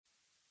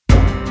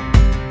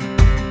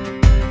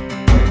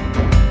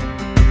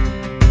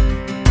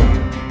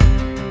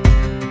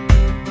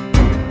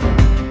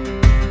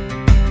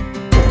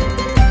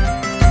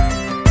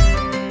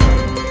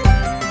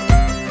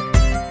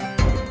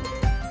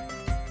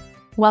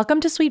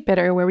Welcome to Sweet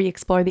Bitter, where we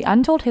explore the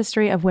untold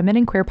history of women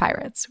and queer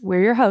pirates.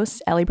 We're your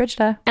hosts, Ellie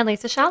Bridgda and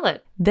Lisa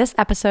Charlotte. This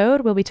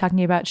episode, we'll be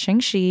talking about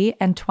Qingxi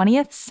and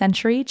 20th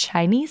century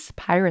Chinese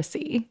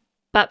piracy.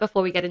 But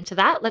before we get into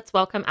that, let's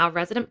welcome our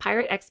resident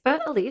pirate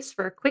expert, Elise,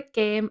 for a quick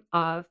game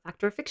of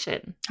Fact or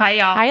Fiction. Hi,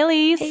 y'all. Hi,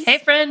 Elise. Hey,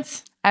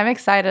 friends. I'm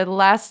excited.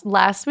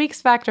 Last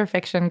week's Fact or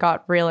Fiction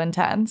got real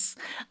intense.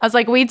 I was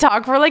like, we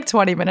talked for like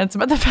 20 minutes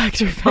about the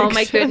Fact or Fiction. Oh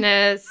my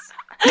goodness.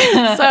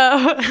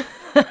 So...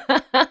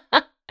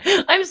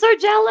 I'm so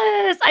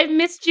jealous. I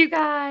missed you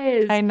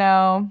guys. I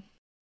know.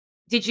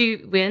 Did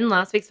you win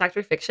last week's Fact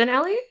or Fiction,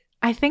 Ellie?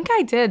 I think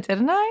I did,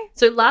 didn't I?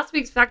 So last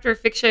week's Fact or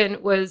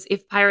Fiction was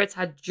if pirates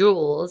had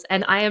jewels,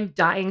 and I am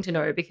dying to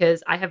know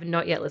because I have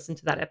not yet listened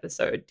to that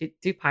episode.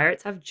 Do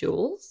pirates have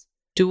jewels?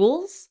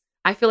 Duels?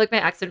 I feel like my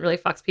accent really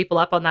fucks people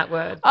up on that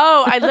word.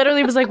 Oh, I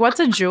literally was like,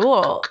 what's a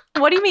jewel?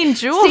 What do you mean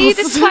jewels? See,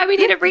 this is why we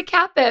need to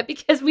recap it,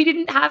 because we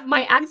didn't have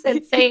my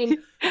accent saying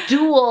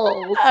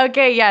duels.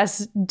 Okay,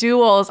 yes,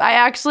 duels. I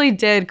actually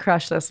did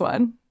crush this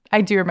one.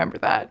 I do remember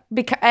that.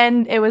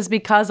 And it was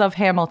because of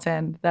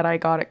Hamilton that I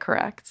got it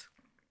correct.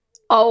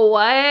 Oh,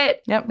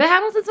 what? Yep. But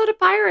Hamilton's not a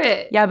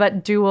pirate. Yeah,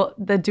 but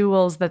the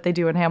duels that they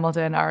do in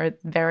Hamilton are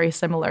very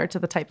similar to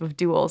the type of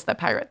duels that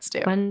pirates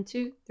do. 1,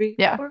 2, 3,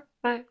 Yeah. 4,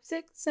 5,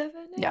 6, 7,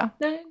 8, Yeah.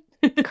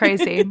 9.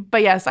 Crazy.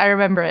 But yes, I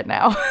remember it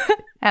now.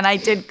 And I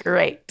did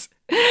great.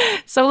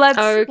 So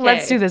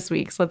let's do this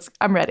week's.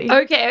 I'm ready.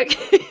 Okay.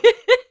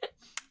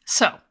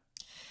 So,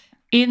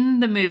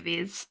 in the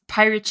movies,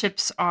 pirate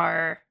ships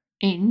are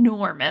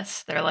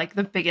enormous. They're like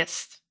the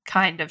biggest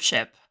kind of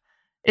ship.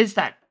 Is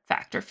that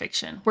fact or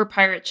fiction? Were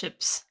pirate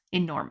ships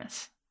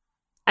enormous?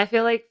 I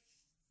feel like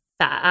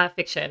that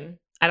fiction.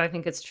 I don't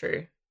think it's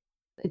true.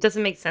 It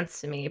doesn't make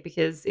sense to me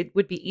because it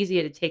would be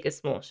easier to take a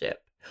small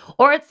ship.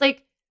 Or it's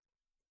like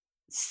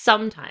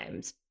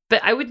sometimes,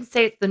 but I wouldn't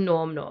say it's the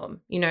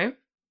norm, you know?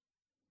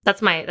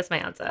 That's my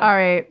answer. All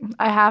right.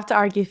 I have to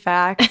argue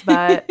facts,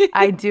 but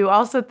I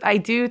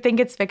do think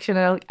it's fiction,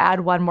 and I'll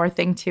add one more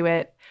thing to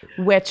it,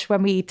 which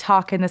when we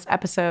talk in this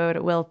episode,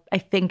 we'll, I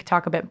think,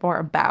 talk a bit more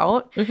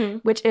about,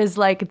 which is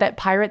like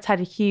that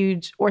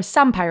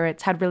some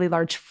pirates had really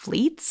large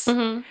fleets,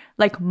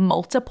 like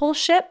multiple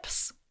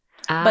ships,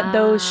 but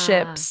those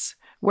ships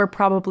were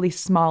probably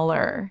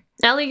smaller.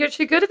 Ellie, you're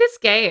too good at this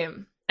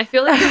game. I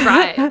feel like you're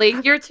right.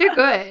 Like, you're too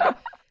good.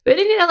 We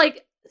didn't need to,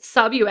 like,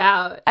 sub you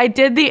out. I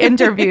did the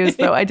interviews,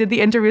 though. I did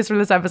the interviews for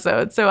this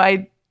episode, so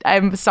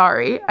I'm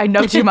sorry. I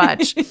know too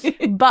much.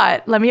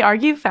 But let me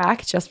argue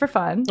fact, just for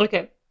fun.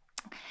 Okay.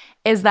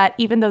 Is that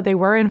even though they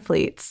were in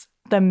fleets,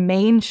 the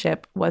main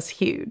ship was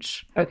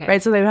huge. Okay.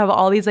 Right? So they would have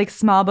all these like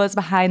small boats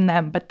behind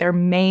them, but their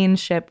main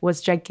ship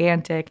was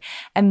gigantic.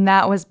 And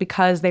that was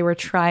because they were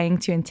trying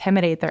to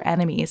intimidate their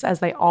enemies, as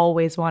they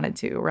always wanted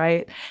to,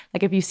 right?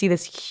 Like if you see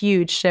this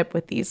huge ship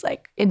with these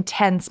like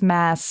intense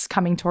masts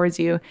coming towards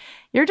you,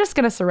 you're just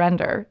going to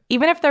surrender.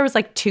 Even if there was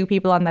like 2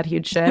 people on that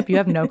huge ship, you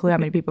have no clue how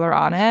many people are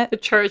on it. The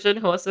Trojan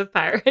horse of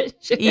pirate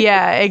ships.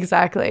 Yeah,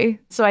 exactly.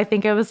 So I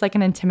think it was like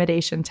an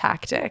intimidation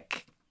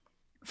tactic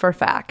for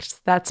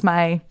fact. That's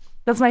my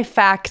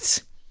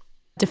fact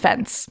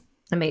defense.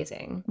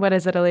 Amazing. What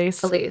is it,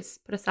 Elise? Elise,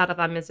 put us out of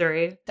our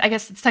misery. I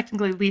guess it's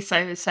technically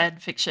Lisa who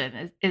said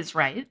fiction is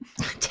right.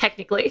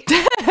 Technically.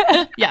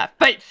 Yeah,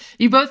 but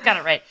you both got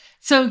it right.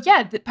 So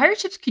yeah, the pirate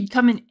ships could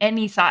come in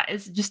any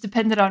size. It just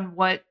depended on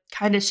what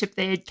kind of ship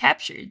they had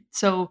captured.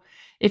 So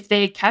if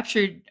they had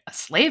captured a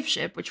slave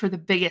ship, which were the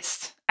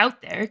biggest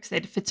out there because they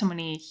had to fit so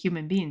many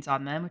human beings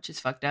on them, which is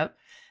fucked up,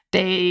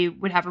 they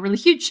would have a really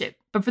huge ship.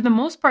 But for the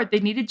most part, they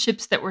needed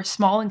ships that were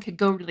small and could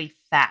go really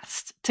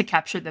fast to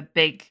capture the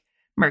big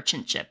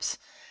merchant ships.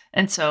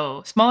 And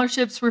so smaller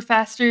ships were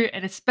faster,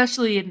 and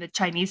especially in the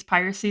Chinese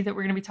piracy that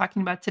we're going to be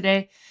talking about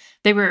today,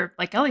 they were,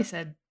 like Ellie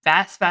said,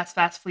 vast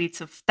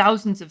fleets of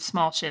thousands of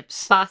small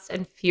ships. Fast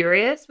and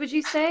furious, would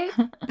you say?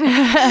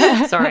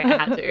 Sorry, I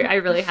had to. I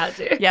really had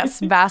to. Yes,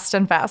 vast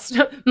and fast.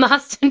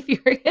 Fast and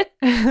furious.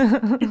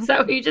 Is that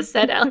what you just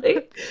said,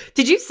 Ellie?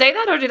 Did you say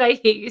that, or did I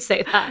hear you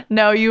say that?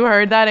 No, you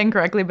heard that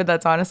incorrectly, but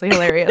that's honestly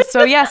hilarious.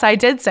 So yes, I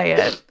did say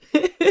it.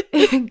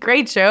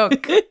 Great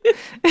joke.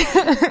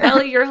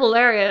 Ellie, you're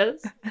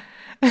hilarious.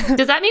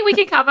 Does that mean we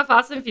can cover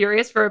Fast and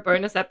Furious for a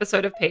bonus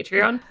episode of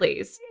Patreon,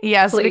 please?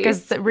 Yes, Please.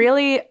 Because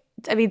really,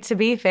 I mean, to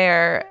be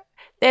fair,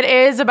 it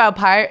is about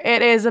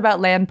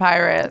land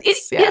pirates.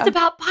 It is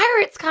about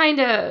pirates, kind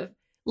of.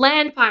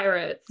 Land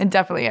pirates. It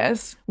definitely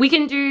is. We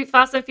can do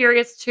Fast and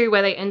Furious 2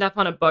 where they end up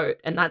on a boat,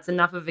 and that's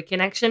enough of a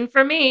connection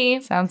for me.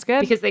 Sounds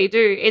good. Because they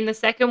do. In the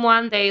second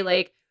one, they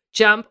like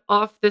jump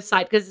off the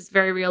side because it's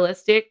very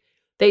realistic.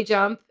 They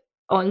jump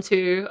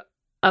onto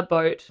a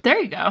boat. There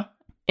you go.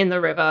 In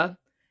the river.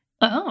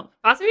 Oh.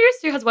 Fast and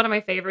Furious 2 has one of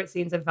my favorite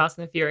scenes in Fast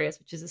and the Furious,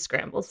 which is a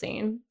scramble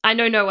scene. I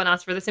know no one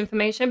asked for this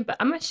information, but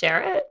I'm going to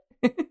share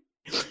it.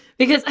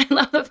 Because I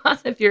love the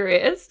Fast and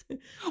Furious.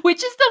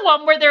 Which is the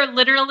one where there are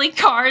literally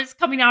cars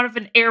coming out of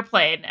an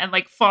airplane and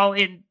like fall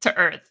into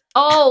Earth.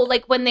 Oh,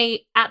 like when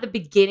they at the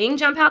beginning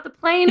jump out the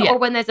plane, Yeah. or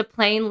when there's a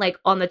plane like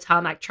on the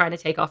tarmac trying to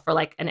take off for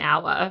like an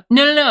hour.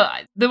 No.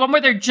 The one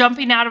where they're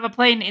jumping out of a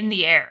plane in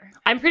the air.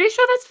 I'm pretty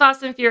sure that's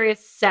Fast and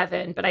Furious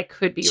 7, but I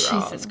could be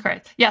wrong. Jesus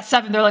Christ. Yeah,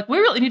 7. They're like, we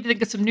really need to think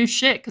of some new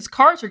shit because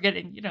cars are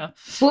getting,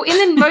 Well,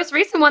 in the most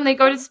recent one, they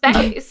go to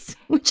space,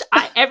 which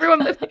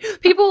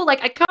people were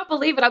like, I can't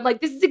believe it. I'm like,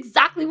 this is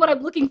exactly what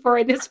I'm looking for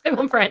in this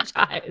film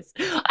franchise.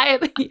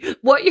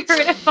 What, you're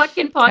in a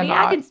fucking Pontiac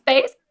Cannot. in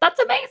space? That's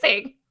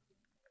amazing.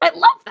 I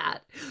love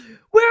that.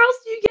 Where else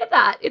do you get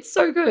that? It's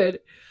so good.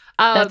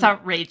 That's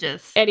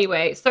outrageous.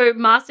 Anyway, so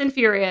Fast and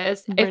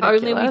Furious, if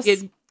only we Ridiculous.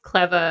 did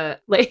clever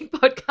like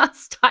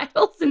podcast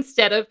titles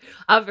instead of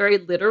our very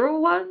literal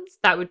ones,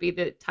 that would be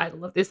the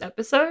title of this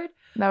episode.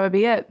 That would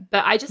be it.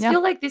 But I just Yeah.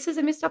 feel like this is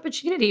a missed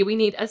opportunity. We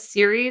need a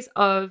series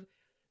of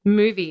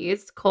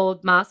movies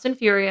called Fast and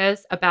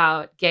Furious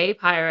about gay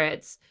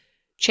pirates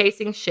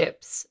chasing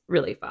ships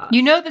really fast.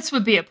 This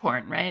would be a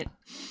porn, right?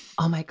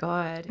 Oh my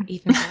God,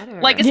 even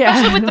better. Like, Yeah.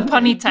 especially with the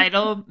punny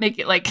title, make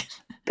it like...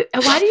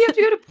 Why do you have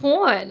to go to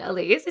porn,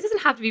 Elise? It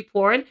doesn't have to be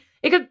porn.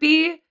 It could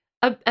be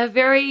a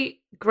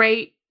very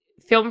great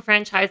film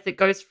franchise that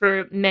goes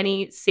through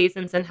many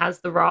seasons and has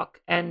The Rock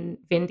and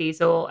Vin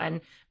Diesel, and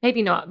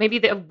maybe not. Maybe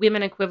the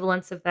women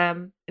equivalents of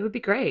them. It would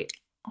be great.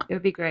 It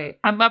would be great.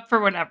 I'm up for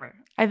whatever.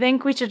 I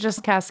think we should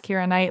just cast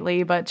Keira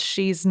Knightley, but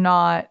she's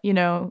not,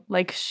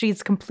 like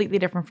she's completely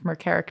different from her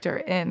character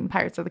in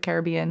Pirates of the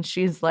Caribbean.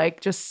 She's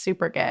like just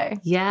super gay.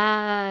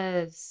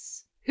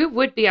 Yes. Who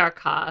would be our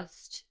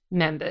cast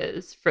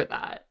members for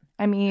that?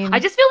 I mean, I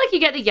just feel like you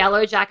get the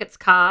Yellow Jackets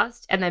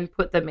cast and then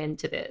put them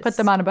into this. put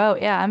them on a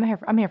boat. Yeah,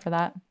 I'm here for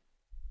that.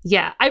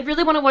 Yeah, I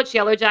really want to watch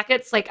Yellow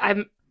Jackets. Like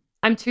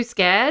I'm too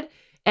scared,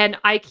 and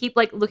I keep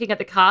like looking at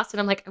the cast,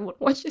 and I'm like, I want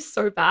to watch this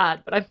so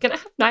bad, but I'm gonna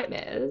have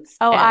nightmares.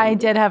 Oh, I And-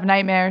 did have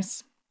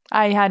nightmares.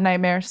 I had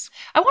nightmares.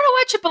 I want to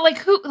watch it, but like,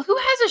 who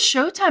has a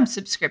Showtime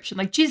subscription?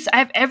 Like, geez, I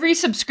have every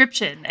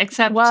subscription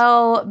except...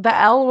 Well, the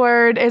L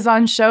Word is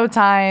on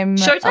Showtime.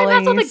 Showtime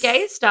has all the Elise.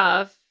 gay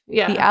stuff.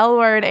 Yeah. The L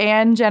Word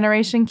and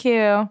Generation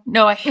Q.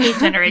 No, I hate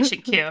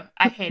Generation Q.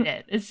 I hate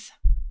it. It's...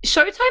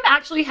 Showtime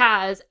actually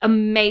has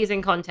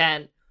amazing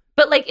content,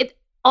 but like it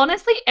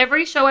honestly,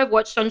 every show I've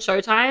watched on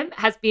Showtime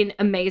has been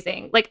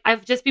amazing. Like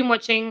I've just been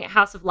watching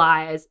House of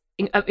Lies,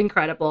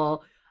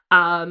 incredible.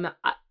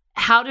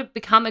 How to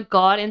Become a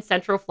God in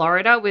Central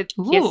Florida with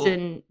Ooh.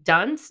 Kirsten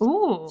Dunst,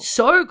 Ooh.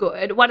 so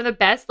good. One of the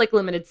best like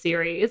limited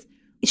series.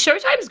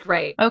 Showtime's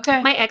great.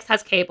 Okay. My ex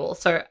has cable,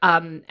 so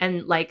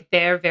and like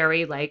they're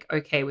very like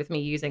okay with me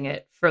using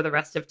it for the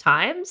rest of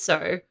time.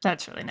 So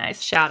That's really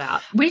nice. shout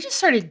out. We just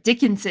started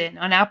Dickinson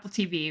on Apple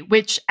TV,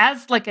 which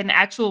as like an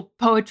actual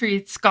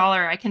poetry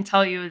scholar, I can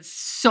tell you is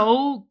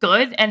so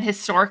good and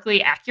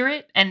historically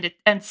accurate and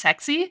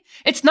sexy.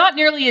 It's not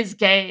nearly as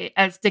gay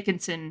as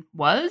Dickinson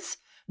was,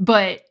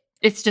 but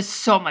it's just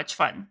so much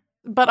fun.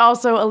 But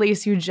also,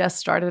 Elise, you just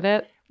started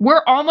it.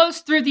 We're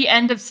almost through the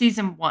end of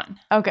season 1.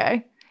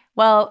 Okay.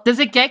 Well, Does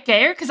it get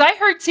gayer? Because I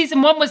heard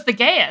season 1 was the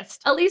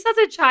gayest. Elise has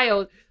a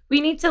child.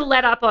 We need to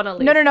let up on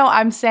Elise. no.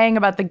 I'm saying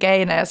about the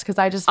gayness because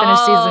I just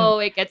finished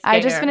It gets I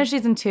just gayer. finished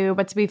season 2,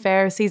 but to be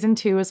fair, season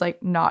 2 is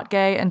like not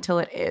gay until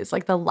it is.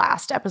 Like the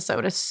last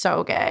episode is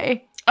so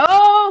gay.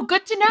 Oh,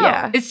 good to know.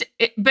 Yeah.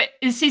 But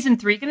is season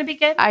 3 going to be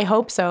gay? I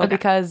hope so Okay.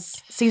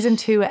 because season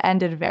 2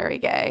 ended very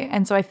gay.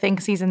 And so I think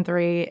season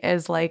 3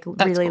 is like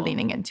That's really cool.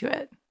 leaning into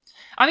it.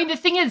 I mean, the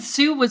thing is,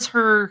 Sue was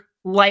her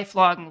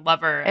lifelong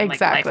lover and like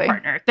Exactly.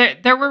 life partner.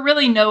 There were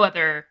really no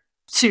other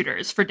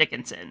suitors for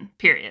Dickinson,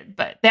 period.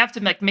 But they have to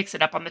like mix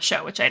it up on the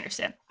show, which I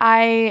understand.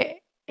 I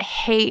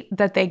hate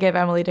that they give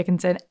Emily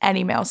Dickinson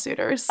any male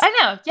suitors. I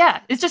know,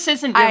 yeah. It just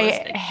isn't I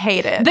realistic.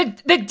 hate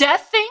it. The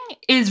Death thing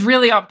is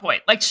really on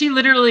point. Like she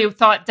literally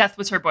thought Death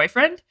was her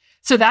boyfriend.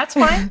 So that's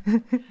fine.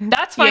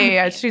 That's fine.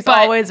 Yeah. She's But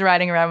always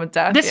riding around with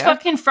Death. This yeah.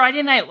 fucking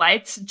Friday Night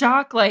Lights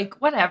jock,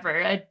 like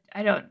whatever.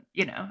 I don't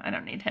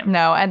need him.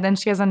 No, and then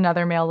she has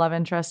another male love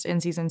interest in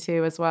season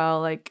 2 as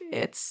well. Like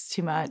it's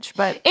too much.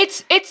 But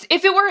It's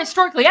if it were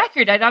historically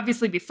accurate, I'd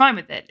obviously be fine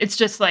with it. It's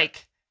just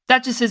like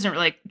that just isn't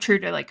really true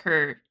to like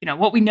her,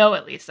 what we know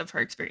at least of her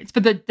experience.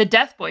 But the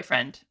Death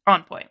boyfriend,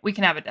 on point. We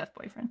can have a Death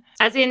boyfriend.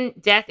 As in,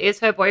 Death is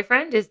her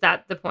boyfriend. Is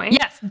that the point?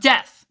 Yes,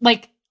 Death.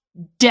 Like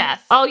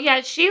Death. Oh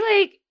yeah, she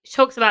like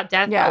talks about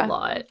Death Yeah. a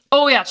lot.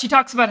 Oh yeah, she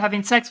talks about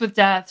having sex with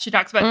Death. She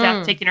talks about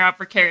Death taking her out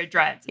for carriage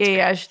rides. It's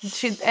yeah, great.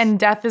 she and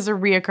Death is a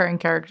reoccurring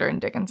character in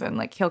Dickinson.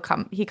 Like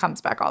he comes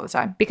back all the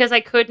time. Because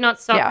I could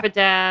not stop Yeah. for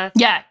Death.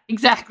 Yeah,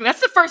 exactly.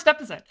 That's the first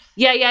episode.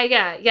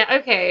 Yeah.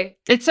 Okay.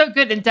 It's so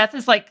good, and Death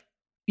is like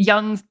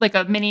young, like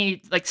a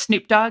mini like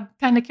Snoop Dogg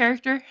kind of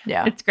character.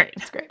 Yeah. It's great.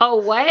 It's great. Oh,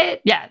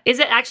 what? Yeah. Is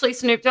it actually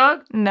Snoop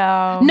Dogg?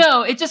 No.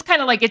 No, it just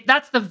kind of like it.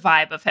 That's the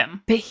vibe of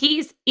him. But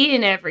he's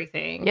in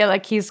everything. Yeah,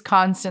 like he's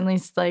constantly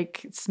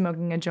like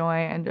smoking a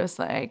joint and just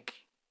like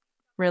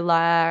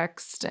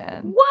relaxed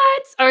and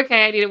What?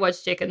 Okay, I need to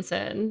watch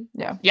Dickinson.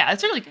 yeah. Yeah,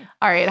 it's really good.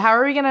 All right, how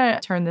are we going to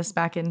turn this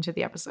back into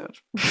the episode?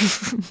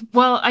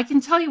 Well, I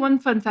can tell you one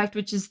fun fact,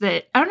 which is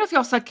that I don't know if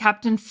y'all saw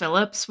Captain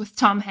Phillips with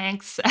Tom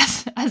Hanks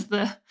as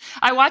the.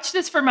 I watched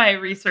this for my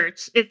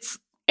research. It's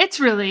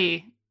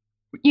really,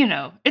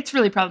 it's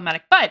really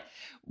problematic. But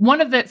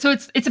one of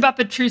the it's about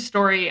the true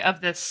story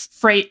of this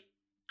freight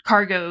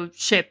cargo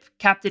ship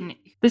captain.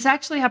 This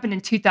actually happened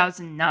in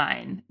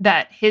 2009,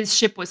 that his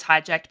ship was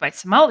hijacked by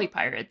Somali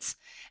pirates.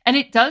 And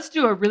it does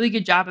do a really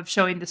good job of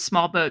showing the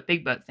small boat,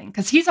 big boat thing,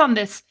 because he's on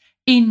this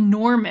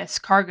enormous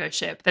cargo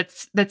ship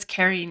that's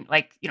carrying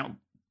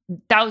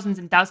thousands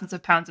and thousands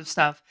of pounds of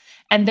stuff.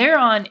 And they're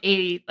on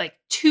a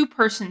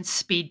 2-person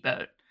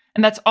speedboat.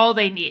 And that's all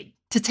they need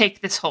to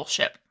take this whole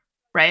ship,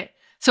 right?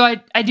 So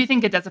I do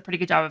think it does a pretty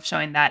good job of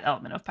showing that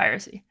element of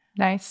piracy.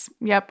 Nice.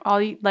 Yep.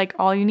 All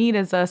you need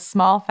is a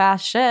small,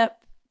 fast ship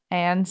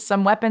and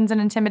some weapons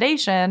and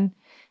intimidation.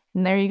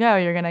 And there you go.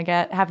 You're going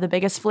to have the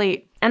biggest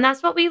fleet. And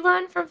that's what we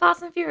learned from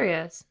Fast and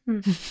Furious.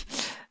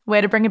 Way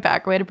to bring it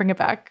back. Way to bring it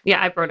back.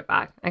 Yeah, I brought it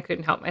back. I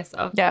couldn't help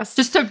myself. Yes.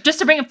 Just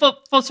to bring it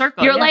full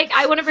circle. You're like,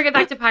 I want to bring it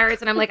back to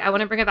Pirates. And I'm like, I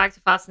want to bring it back to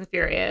Fast and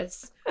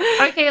Furious.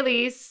 Okay,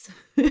 Elise.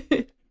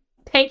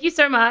 Thank you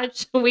so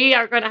much. We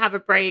are going to have a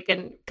break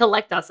and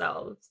collect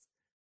ourselves.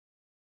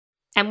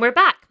 And we're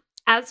back.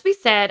 As we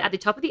said at the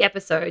top of the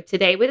episode,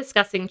 today we're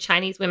discussing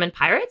Chinese women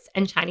pirates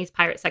and Chinese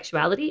pirate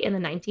sexuality in the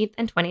 19th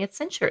and 20th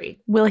century.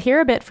 We'll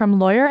hear a bit from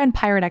lawyer and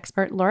pirate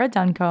expert Laura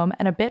Duncombe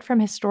and a bit from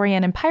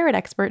historian and pirate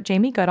expert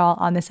Jamie Goodall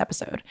on this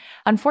episode.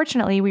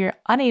 Unfortunately, we are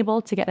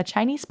unable to get a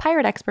Chinese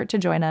pirate expert to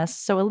join us,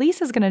 so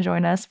Elise is going to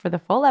join us for the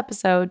full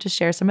episode to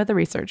share some of the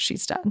research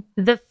she's done.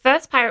 The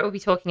first pirate we'll be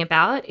talking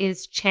about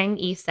is Cheng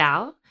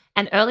Yi-sao,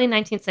 an early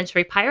 19th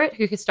century pirate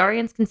who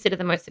historians consider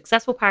the most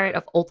successful pirate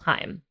of all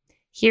time.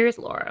 Here is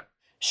Laura.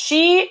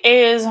 She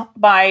is,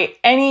 by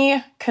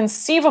any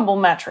conceivable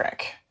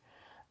metric,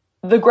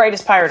 the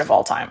greatest pirate of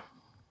all time,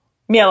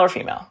 male or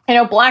female.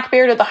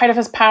 Blackbeard at the height of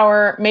his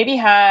power maybe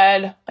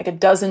had a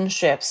dozen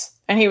ships,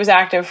 and he was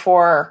active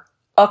for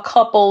a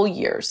couple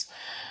years.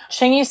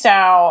 Cheng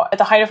Yi-sao, at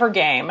the height of her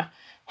game,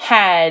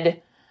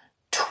 had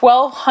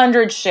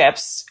 1,200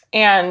 ships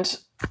and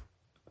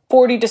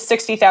 40 to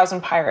 60,000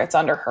 pirates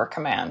under her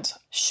command,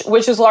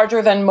 which is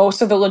larger than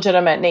most of the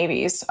legitimate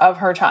navies of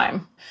her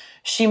time.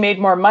 She made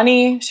more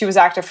money. She was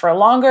active for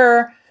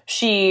longer.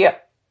 She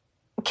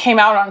came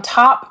out on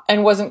top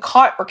and wasn't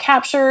caught or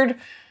captured.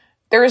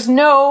 There is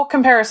no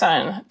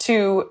comparison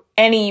to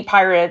any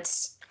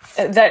pirates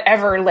that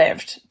ever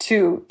lived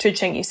to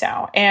Cheng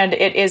Yi-sao. And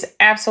it is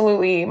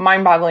absolutely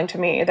mind-boggling to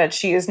me that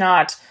she is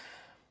not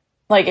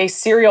a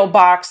cereal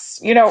box,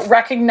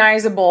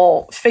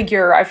 recognizable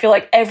figure. I feel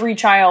like every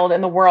child in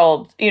the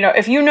world,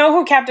 if you know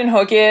who Captain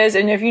Hook is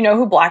and if you know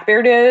who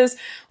Blackbeard is,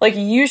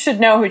 you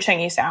should know who Cheng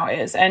Yi-sao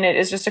is. And it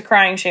is just a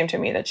crying shame to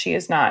me that she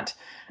is not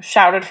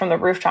shouted from the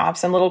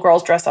rooftops and little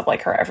girls dress up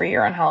like her every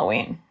year on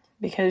Halloween,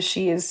 because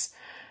she is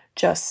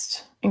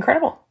just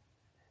incredible.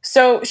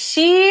 So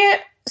she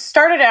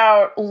started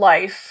out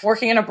life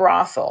working in a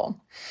brothel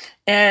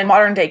in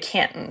modern-day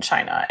Canton,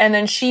 China. And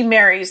then she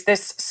marries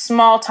this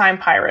small-time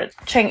pirate,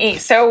 Cheng Yi.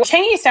 So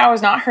Cheng Yi-sao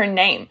is not her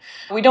name.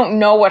 We don't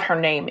know what her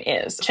name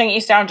is. Cheng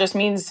Yi-sao just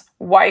means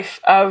wife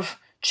of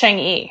Cheng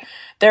Yi.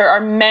 There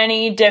are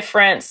many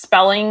different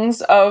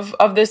spellings of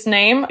this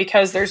name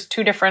because there's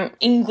 2 different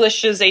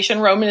Englishization,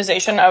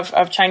 Romanization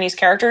of Chinese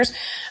characters.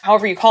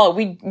 However you call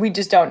it, we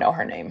just don't know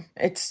her name.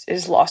 It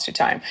is lost to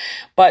time.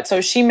 But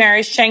so she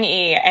marries Cheng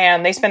Yi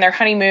and they spend their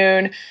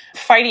honeymoon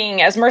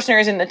fighting as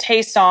mercenaries in the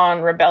Tay Son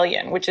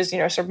Rebellion, which is,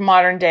 sort of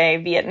modern day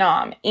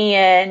Vietnam.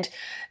 And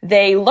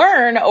they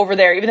learn over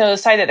there, even though the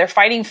side that they're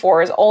fighting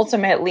for is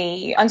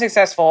ultimately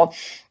unsuccessful,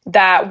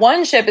 that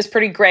 1 ship is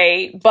pretty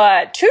great,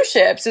 but 2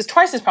 ships is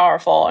twice as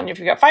powerful. And if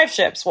you've got 5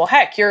 ships, well,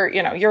 heck, you're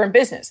in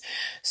business.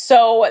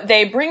 So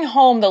they bring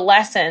home the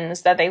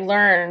lessons that they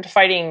learned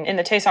fighting in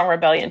the Tay Son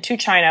Rebellion to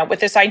China with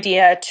this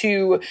idea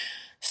to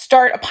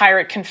start a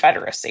pirate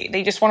confederacy.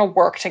 They just want to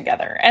work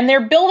together. And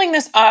they're building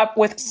this up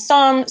with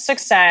some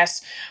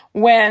success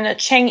when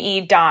Cheng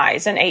Yi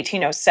dies in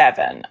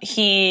 1807.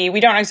 We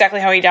don't know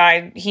exactly how he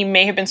died. He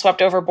may have been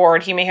swept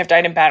overboard. He may have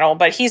died in battle,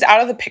 but he's out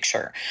of the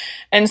picture.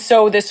 And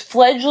so this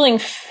fledgling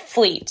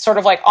fleet, sort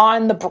of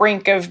on the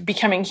brink of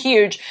becoming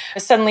huge,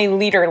 is suddenly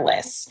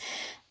leaderless.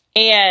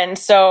 And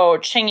so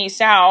Cheng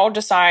Yi-sao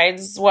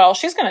decides, well,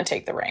 she's going to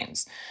take the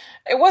reins.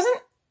 It wasn't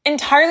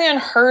entirely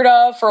unheard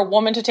of for a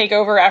woman to take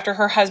over after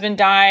her husband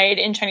died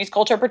in Chinese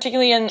culture,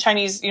 particularly in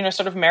Chinese,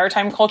 sort of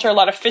maritime culture. A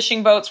lot of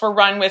fishing boats were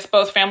run with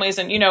both families.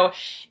 And,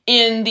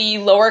 in the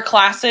lower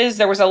classes,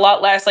 there was a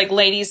lot less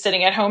ladies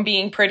sitting at home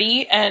being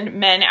pretty and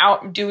men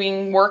out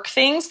doing work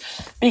things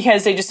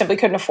because they just simply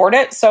couldn't afford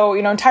it. So,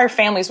 entire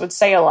families would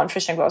sail on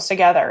fishing boats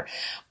together.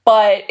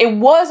 But it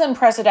was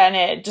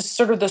unprecedented, just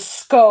sort of the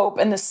scope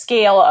and the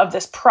scale of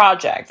this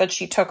project that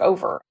she took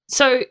over.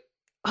 So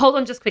hold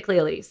on just quickly,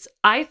 Elise.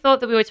 I thought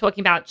that we were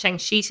talking about Cheng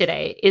Shi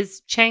today.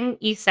 Is Cheng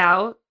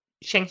Yi-sao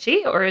Cheng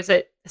Shi, or is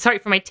it sorry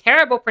for my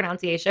terrible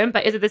pronunciation,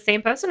 but is it the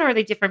same person or are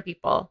they different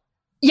people?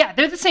 Yeah,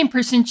 they're the same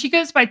person. She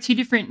goes by 2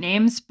 different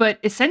names, but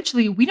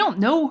essentially we don't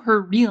know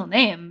her real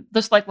name.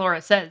 Just like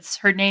Laura says,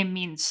 her name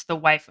means the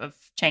wife of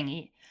Chang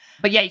Yi.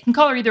 But yeah, you can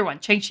call her either one,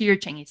 Chang Shi or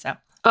Chang Yi Sao.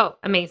 Oh,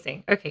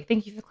 amazing. Okay,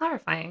 thank you for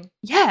clarifying.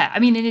 Yeah, I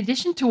mean, in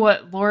addition to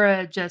what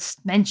Laura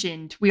just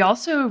mentioned, we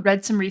also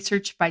read some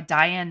research by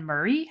Diane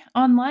Murray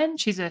online.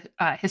 She's a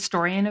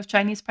historian of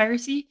Chinese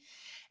piracy.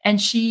 And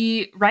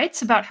she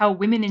writes about how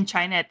women in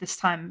China at this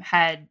time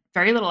had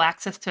very little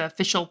access to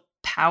official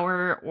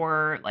power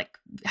or like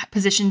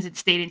positions in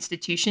state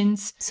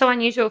institutions. So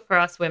unusual for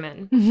us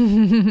women.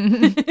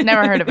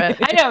 Never heard of it.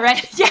 I know,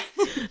 right? Yeah.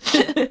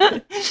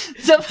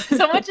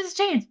 so much has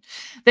changed.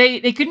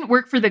 They couldn't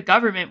work for the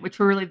government, which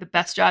were really the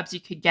best jobs you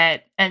could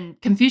get. And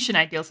Confucian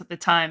ideals at the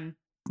time,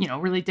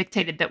 really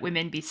dictated that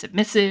women be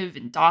submissive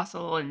and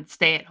docile and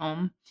stay at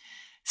home.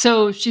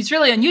 So she's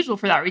really unusual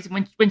for that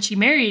reason. When she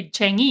married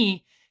Chang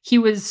Yi, he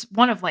was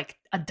one of like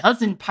a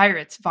dozen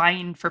pirates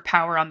vying for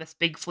power on this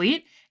big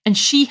fleet. And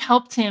she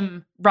helped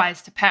him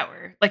rise to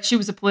power. Like she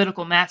was a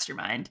political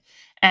mastermind.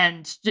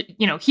 And,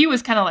 he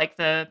was kind of like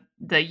the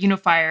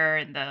unifier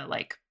and the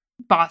like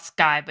boss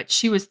guy, but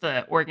she was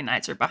the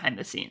organizer behind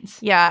the scenes.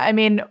 Yeah. I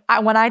mean,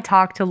 when I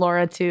talked to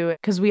Laura too,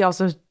 because we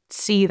also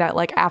see that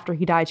like after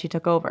he died, she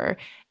took over.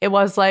 It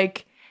was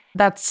like,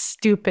 that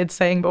stupid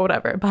saying, but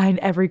whatever. Behind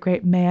every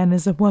great man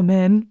is a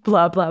woman,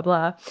 blah, blah,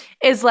 blah.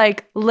 Is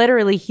like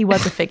literally he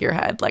was a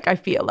figurehead, like I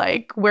feel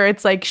like, where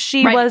it's like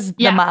she was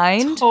the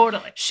mind.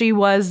 Totally. She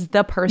was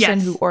the person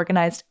who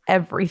organized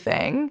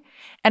everything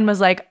and was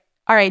like,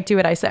 all right, do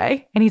what I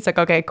say. And he's like,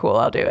 okay, cool,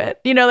 I'll do it.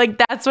 Like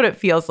that's what it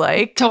feels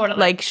like. Totally.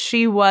 Like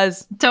she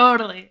was.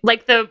 Totally.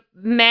 Like the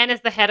man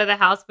is the head of the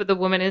house, but the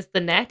woman is the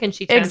neck and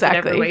she turns it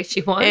every way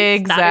she wants.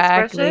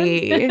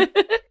 Exactly.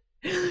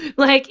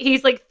 Like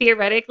he's like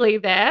theoretically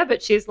there,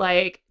 but she's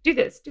like, do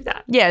this, do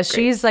that. Yeah, Great.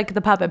 she's like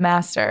the puppet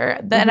master.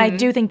 And I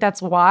do think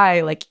that's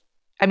why, like,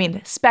 I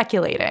mean,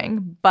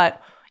 speculating,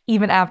 but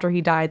even after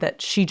he died,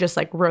 that she just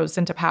like rose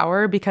into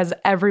power because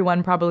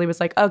everyone probably was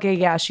like, okay,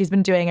 yeah, she's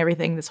been doing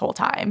everything this whole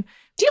time.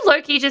 Do you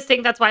low-key just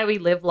think that's why we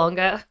live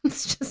longer?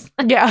 It's just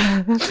like...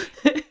 Yeah.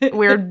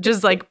 We're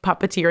just like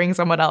puppeteering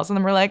someone else. And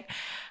then we're like,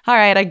 all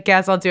right, I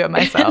guess I'll do it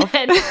myself.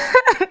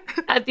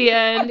 At the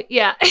end,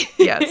 yeah.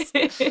 Yes.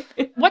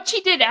 What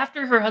she did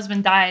after her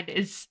husband died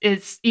is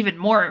even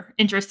more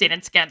interesting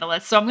and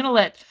scandalous. So I'm going to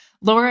let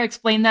Laura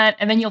explain that,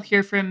 and then you'll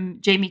hear from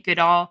Jamie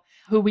Goodall,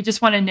 who we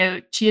just want to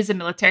note, she is a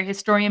military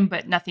historian,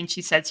 but nothing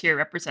she says here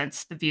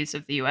represents the views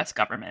of the U.S.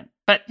 government.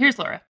 But here's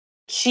Laura.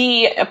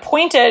 She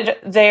appointed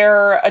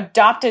their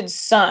adopted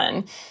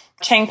son,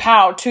 Chang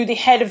Pao, to the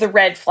head of the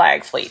Red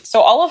Flag Fleet. So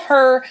all of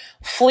her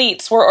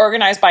fleets were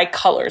organized by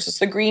colors. It's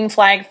the Green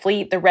Flag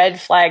Fleet, the Red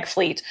Flag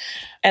Fleet.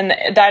 And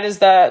that is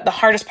the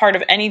hardest part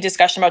of any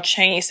discussion about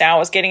Chang Yi Sao,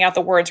 is getting out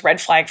the words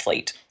Red Flag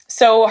Fleet.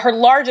 So her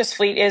largest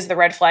fleet is the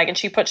Red Flag, and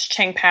she puts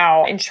Chang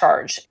Pao in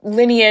charge.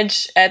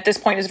 Lineage at this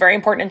point is very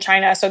important in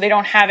China, so they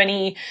don't have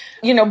any,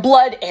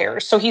 blood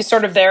heirs. So he's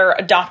sort of their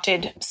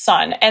adopted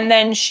son. And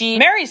then she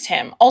marries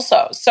him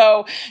also.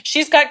 So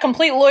she's got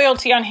complete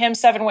loyalty on him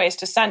 7 ways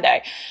to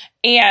Sunday.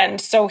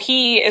 And so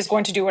he is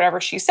going to do whatever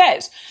she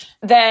says.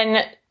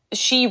 Then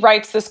she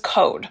writes this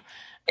code.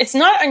 It's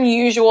not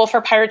unusual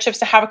for pirate ships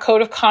to have a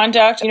code of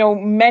conduct.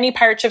 Many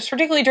pirate ships,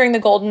 particularly during the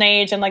Golden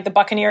Age and like the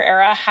Buccaneer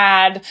era,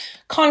 had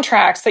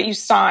contracts that you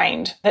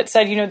signed that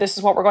said, this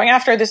is what we're going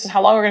after, this is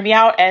how long we're going to be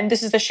out, and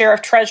this is the share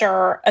of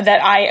treasure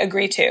that I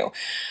agree to.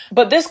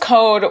 But this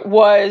code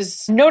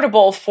was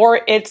notable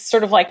for its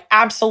sort of like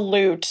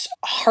absolute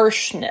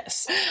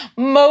harshness.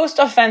 Most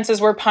offenses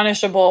were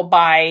punishable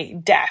by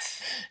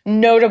death.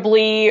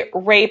 Notably,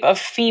 rape of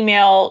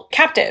female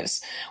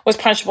captives was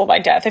punishable by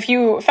death. If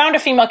you found a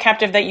female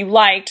captive that you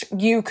liked,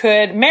 you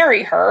could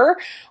marry her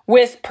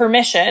with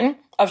permission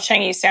of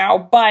Chang Yi Sao,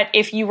 but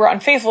if you were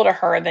unfaithful to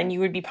her, then you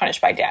would be punished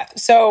by death.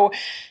 So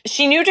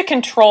she knew to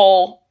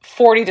control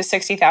 40 to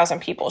 60,000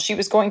 people. She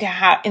was going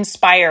to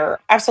inspire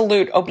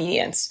absolute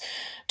obedience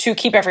to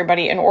keep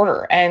everybody in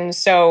order. And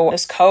so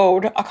this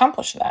code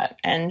accomplished that.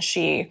 And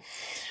she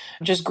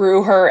just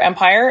grew her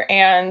empire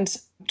and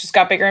just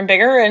got bigger and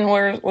bigger and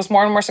was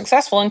more and more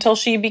successful until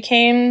she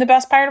became the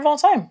best pirate of all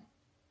time.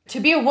 To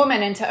be a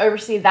woman and to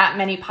oversee that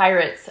many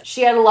pirates,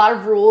 she had a lot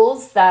of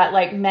rules that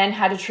like men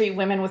had to treat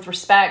women with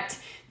respect.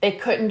 They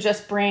couldn't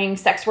just bring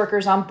sex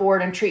workers on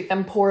board and treat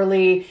them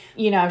poorly.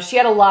 She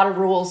had a lot of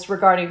rules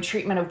regarding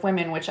treatment of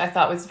women, which I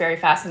thought was very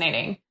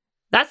fascinating.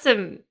 That's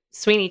some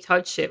Sweeney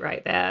Todd shit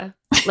right there.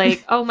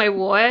 Like, oh my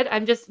word,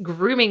 I'm just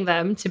grooming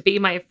them to be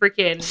my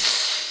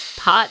freaking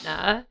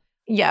partner.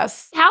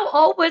 Yes. How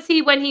old was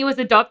he when he was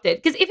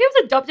adopted? Because if he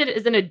was adopted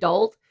as an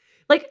adult,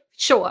 like,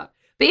 sure.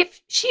 But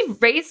if she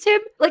raised him,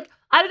 like,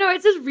 I don't know,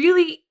 it's just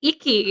really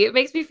icky. It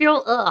makes me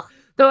feel ugh.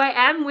 Though I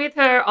am with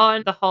her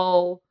on the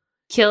whole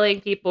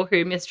killing people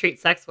who mistreat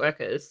sex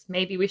workers.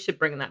 Maybe we should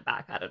bring that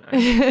back. I don't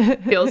know.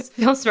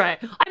 Feels right.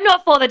 I'm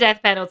not for the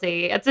death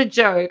penalty. It's a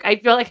joke. I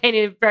feel like I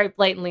need to very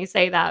blatantly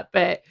say that,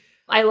 but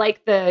I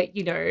like the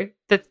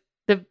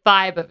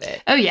vibe of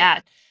it. Oh,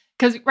 yeah.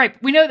 because,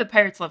 right, we know the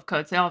pirates love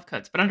codes. They all have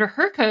codes. But under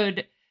her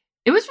code,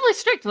 it was really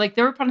strict. Like,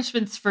 there were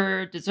punishments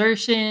for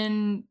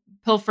desertion,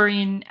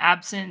 pilfering,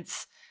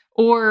 absence,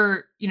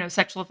 or,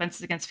 sexual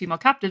offenses against female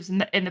captives.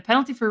 And the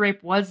penalty for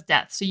rape was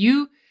death. So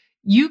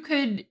you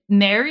could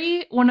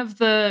marry one of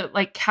the,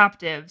 like,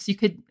 captives. You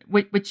could,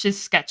 which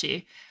is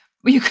sketchy.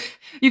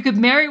 You could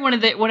marry one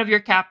of your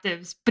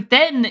captives, but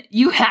then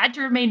you had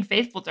to remain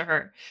faithful to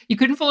her. You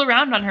couldn't fool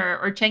around on her,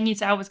 or Chang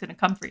Yisao was going to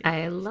come for you.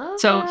 I love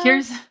So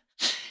that.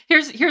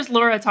 here's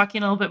Laura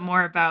talking a little bit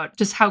more about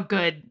just how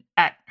good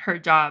at her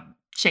job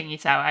Chang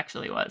Yisao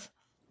actually was.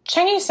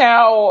 Chang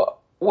Yisao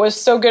was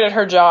so good at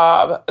her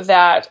job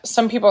that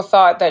some people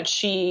thought that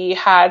she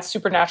had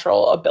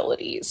supernatural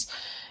abilities.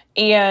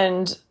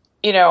 And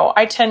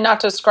I tend not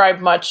to ascribe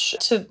much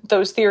to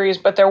those theories,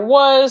 but there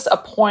was a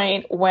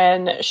point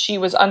when she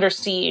was under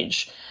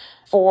siege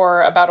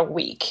for about a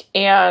week.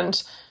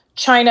 And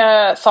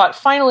China thought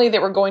finally they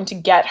were going to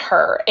get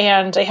her.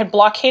 And they had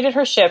blockaded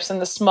her ships in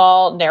the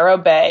small, narrow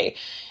bay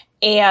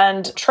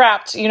and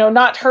trapped,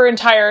 not her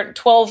entire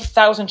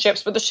 12,000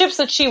 ships, but the ships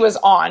that she was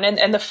on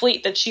and the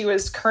fleet that she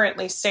was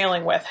currently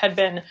sailing with had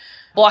been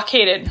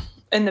blockaded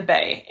in the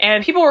bay.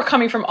 And people were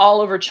coming from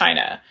all over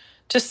China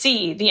to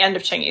see the end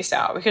of Chang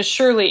Yisao, because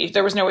surely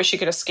there was no way she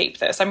could escape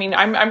this. I mean,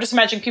 I'm just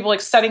imagining people like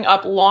setting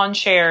up lawn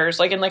chairs,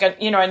 like in like a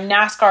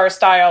NASCAR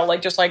style,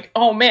 like just like,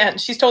 oh man,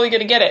 she's totally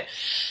gonna get it.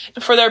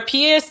 For their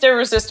pièce de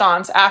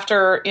résistance,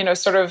 after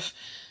sort of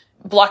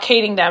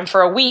blockading them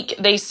for a week,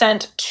 they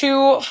sent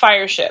 2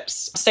 fire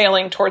ships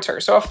sailing towards her.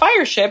 So a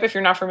fire ship, if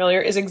you're not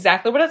familiar, is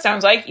exactly what it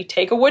sounds like. You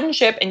take a wooden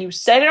ship and you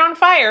set it on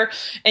fire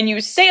and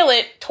you sail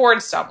it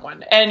towards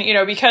someone. And,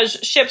 because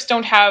ships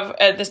don't have,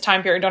 at this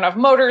time period, don't have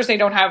motors, they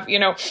don't have,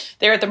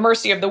 they're at the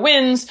mercy of the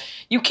winds.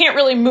 You can't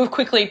really move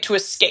quickly to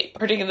escape,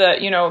 particularly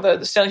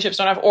the sailing ships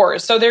don't have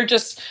oars. So they're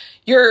just,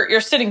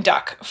 you're sitting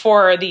duck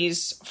for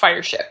these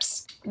fire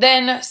ships.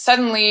 Then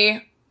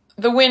suddenly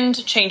the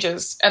wind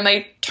changes and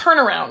they turn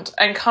around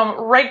and come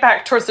right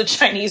back towards the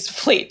Chinese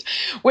fleet,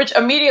 which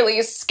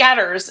immediately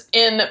scatters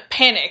in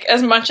panic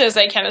as much as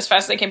they can, as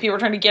fast as they can. People are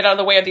trying to get out of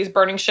the way of these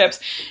burning ships.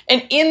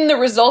 And in the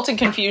resulting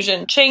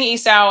confusion, Chang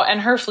Yisao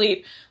and her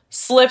fleet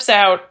slips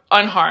out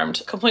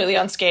unharmed, completely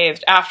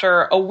unscathed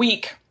after a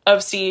week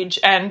of siege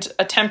and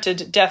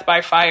attempted death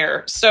by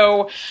fire.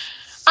 So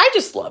I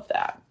just love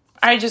that.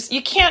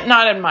 You can't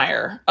not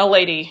admire a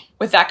lady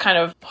with that kind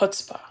of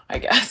chutzpah, I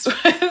guess.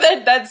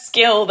 that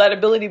skill, that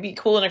ability to be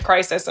cool in a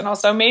crisis, and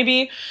also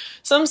maybe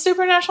some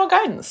supernatural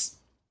guidance.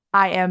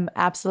 I am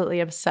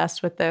absolutely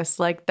obsessed with this.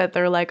 Like, that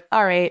they're like,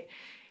 all right,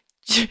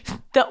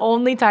 the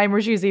only time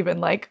where she's even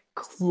like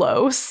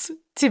close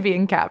to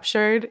being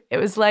captured, it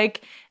was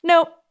like,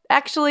 nope.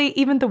 Actually,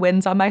 even the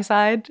wind's on my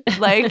side.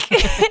 Like,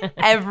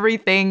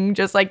 everything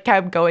just like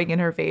kept going in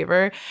her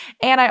favor.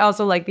 And I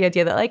also like the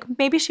idea that like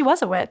maybe she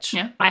was a witch.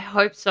 Yeah. I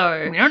hope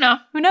so. We don't know.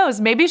 Who knows?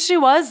 Maybe she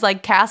was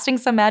like casting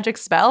some magic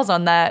spells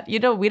on that. We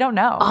don't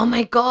know. Oh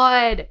my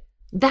god.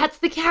 That's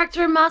the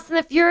character in Fast and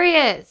the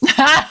Furious.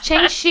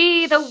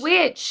 Chang-Chi, the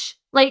witch.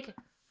 Like,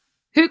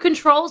 who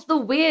controls the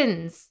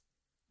winds?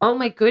 Oh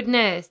my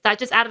goodness. That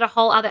just added a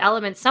whole other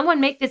element.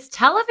 Someone make this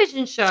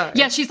television show.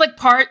 Yeah, she's like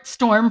part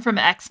Storm from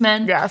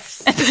X-Men.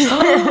 Yes.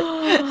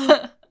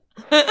 I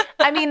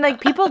mean, like,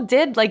 people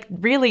did like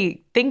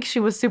really think she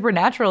was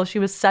supernatural. She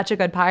was such a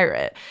good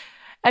pirate.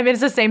 I mean,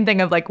 it's the same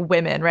thing of like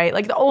women, right?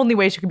 Like, the only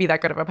way she could be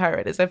that good of a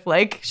pirate is if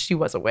like she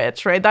was a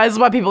witch, right? That is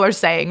what people are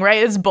saying,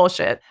 right? It's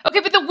bullshit. Okay,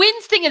 but the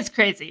winds thing is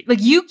crazy.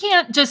 Like, you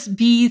can't just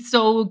be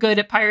so good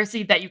at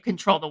piracy that you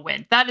control the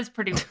wind. That is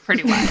pretty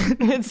wild.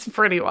 It's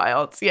pretty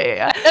wild.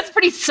 Yeah. That's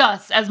pretty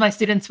sus, as my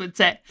students would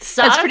say.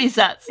 Sus? That's pretty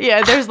sus.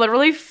 Yeah, there's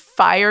literally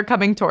fire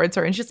coming towards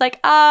her, and she's like,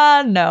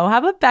 no, how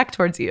about back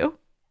towards you?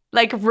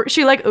 Like,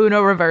 she like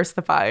Uno reversed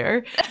the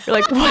fire. You're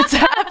like, what's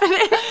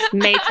happening?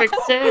 Matrix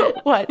it.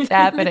 What's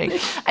happening?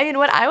 I mean,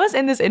 when I was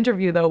in this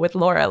interview, though, with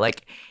Laura,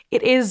 like,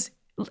 it is,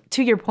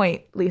 to your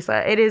point,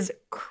 Lisa, it is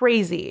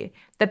crazy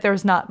that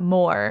there's not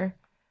more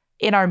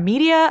in our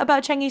media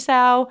about Chang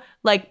Yisao,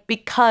 like,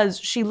 because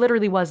she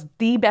literally was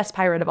the best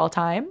pirate of all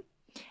time.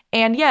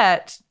 And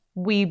yet,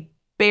 we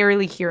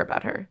barely hear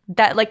about her.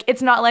 That, like,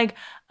 it's not like,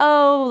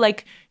 oh,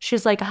 like,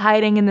 she's like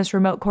hiding in this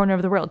remote corner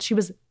of the world. She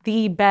was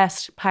the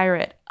best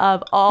pirate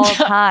of all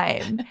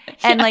time.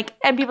 And like,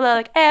 and people are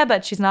like,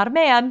 but she's not a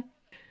man.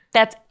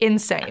 That's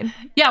insane.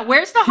 Yeah,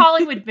 where's the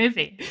Hollywood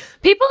movie?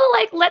 People are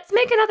like, let's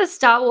make another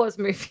Star Wars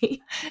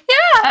movie.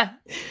 Yeah.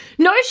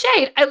 No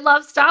shade. I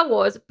love Star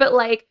Wars, but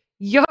like,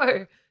 there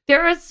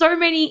are so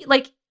many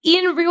like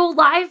in real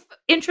life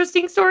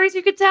interesting stories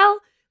you could tell,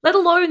 let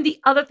alone the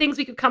other things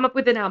we could come up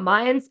with in our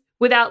minds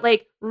without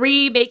like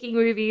remaking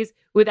movies,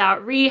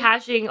 without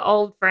rehashing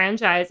old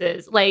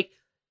franchises. Like,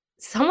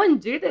 someone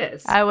do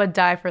this. I would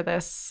die for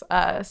this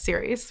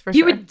series, for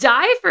You sure. would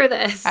die for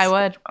this. I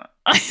would.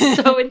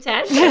 So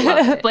intense. I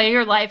love it. Play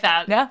your life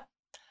out. Yeah.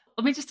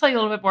 Let me just tell you a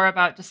little bit more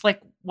about just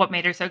like what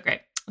made her so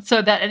great.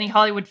 so that any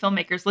Hollywood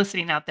filmmakers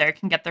listening out there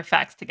can get their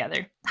facts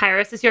together.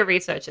 Tyrus is your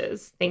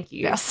researchers. Thank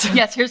you. Yes.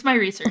 Yes, here's my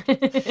research.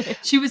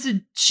 She was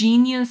a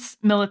genius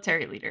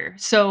military leader.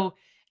 So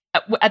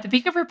at the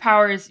peak of her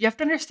powers, you have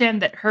to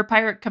understand that her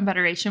pirate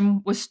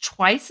confederation was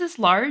twice as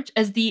large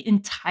as the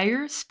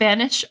entire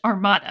Spanish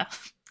Armada.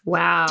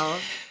 Wow.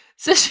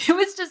 So she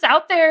was just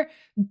out there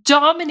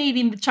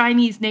dominating the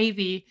Chinese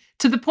Navy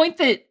to the point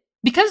that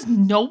because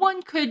no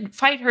one could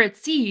fight her at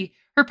sea,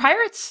 her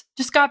pirates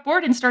just got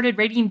bored and started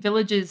raiding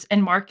villages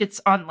and markets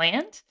on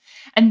land.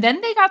 And then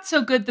they got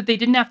so good that they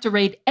didn't have to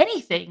raid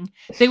anything.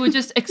 They would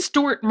just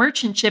extort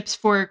merchant ships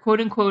for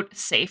quote unquote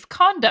safe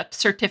conduct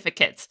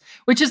certificates,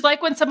 which is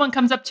like when someone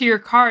comes up to your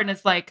car and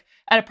is like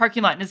at a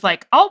parking lot and is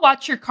like, I'll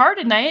watch your car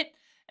tonight.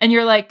 And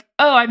you're like,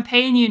 oh, I'm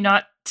paying you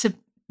not to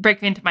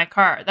break into my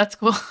car. That's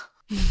cool.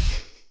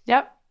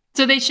 Yep.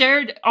 So they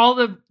shared all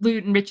the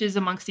loot and riches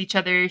amongst each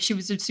other. She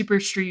was a super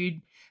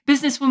shrewd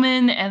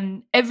businesswoman,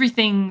 and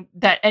everything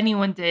that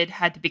anyone did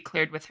had to be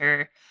cleared with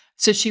her.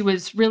 So she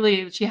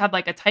had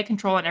like a tight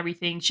control on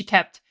everything. She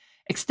kept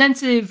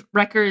extensive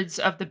records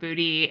of the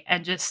booty,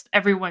 and just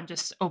everyone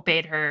just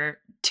obeyed her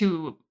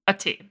to a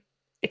T.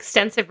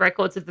 Extensive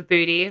records of the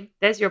booty.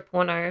 There's your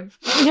porno.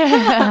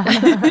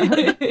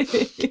 Yeah.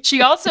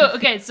 She also,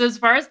 okay, so as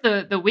far as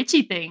the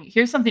witchy thing,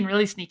 here's something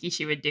really sneaky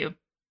she would do.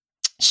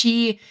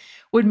 She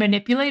would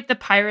manipulate the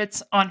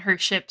pirates on her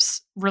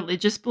ship's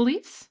religious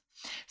beliefs.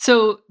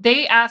 So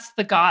they asked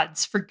the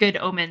gods for good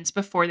omens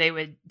before they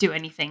would do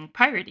anything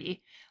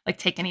piratey, like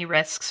take any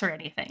risks or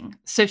anything.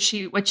 So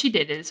what she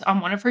did is on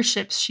one of her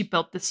ships, she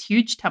built this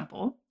huge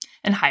temple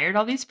and hired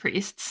all these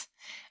priests.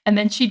 And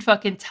then she'd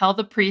fucking tell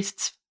the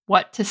priests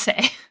what to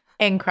say.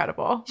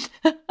 Incredible.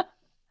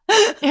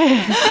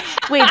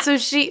 Wait, so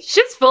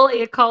She's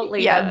fully a cult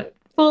leader. Yeah.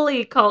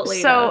 Fully a cult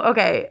leader. So,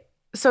 okay.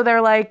 So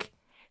they're like,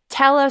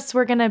 tell us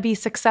we're going to be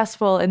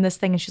successful in this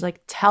thing. And she's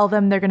like, tell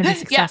them they're going to be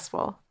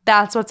successful.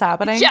 That's what's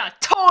happening? Yeah,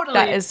 totally.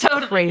 That is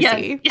totally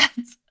crazy.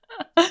 Yes.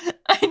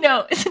 I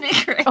know. Isn't it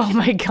crazy? Oh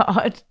my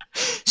God.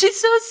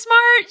 She's so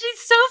smart. She's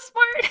so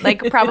smart.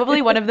 Like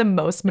probably one of the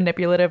most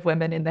manipulative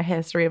women in the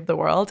history of the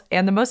world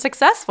and the most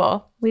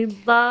successful. we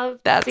love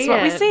That's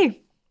what we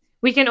see.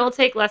 We can all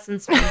take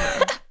lessons from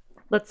her.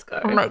 Let's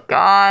go. Oh my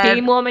God. Be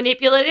more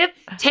manipulative.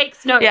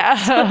 Takes notes. Yeah.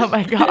 Oh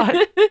my God.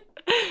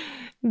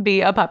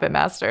 Be a puppet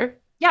master.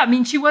 Yeah, I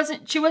mean, she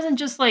wasn't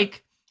just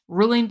like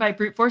ruling by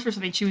brute force or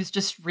something. She was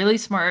just really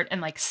smart and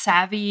like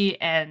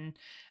savvy and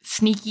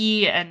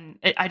sneaky, and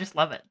I just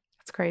love it.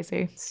 It's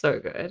crazy. So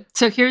good.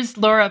 So here's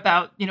Laura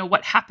about,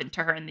 what happened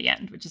to her in the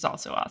end, which is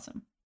also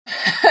awesome.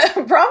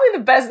 Probably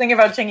the best thing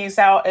about Ching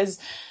Sao is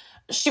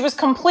she was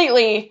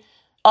completely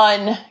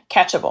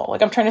uncatchable.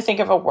 Like, I'm trying to think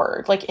of a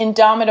word. Like,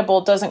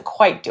 indomitable doesn't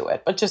quite do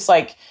it, but just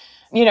like,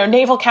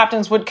 naval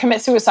captains would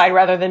commit suicide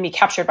rather than be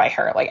captured by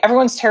her. Like,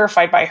 everyone's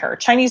terrified by her.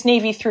 Chinese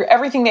Navy threw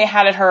everything they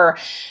had at her,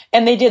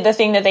 and they did the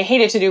thing that they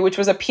hated to do, which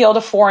was appeal to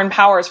foreign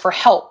powers for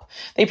help.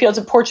 They appealed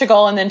to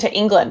Portugal and then to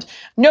England.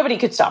 Nobody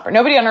could stop her.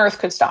 Nobody on earth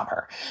could stop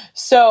her.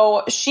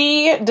 So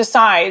she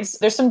decides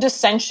there's some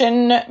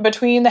dissension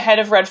between the head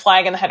of Red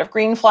Flag and the head of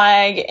Green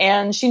Flag,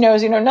 and she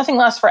knows, nothing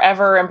lasts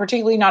forever, and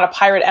particularly not a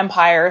pirate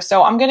empire,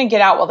 so I'm going to get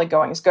out while the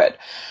going is good.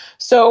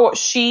 So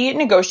she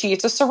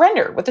negotiates a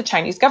surrender with the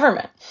Chinese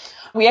government.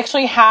 We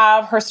actually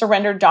have her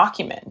surrender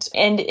document,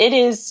 and it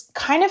is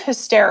kind of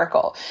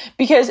hysterical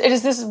because it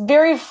is this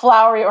very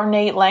flowery,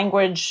 ornate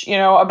language,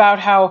 about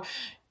how,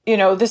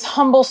 this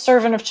humble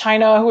servant of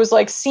China who was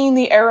like seeing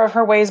the error of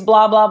her ways,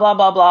 blah, blah, blah,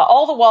 blah, blah,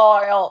 all the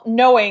while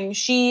knowing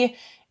she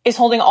is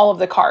holding all of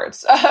the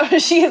cards.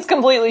 She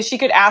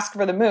could ask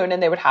for the moon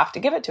and they would have to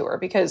give it to her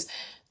because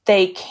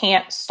they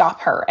can't stop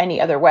her any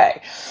other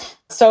way.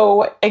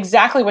 So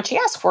exactly what she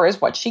asked for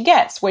is what she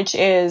gets, which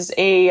is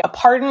a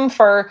pardon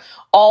for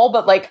all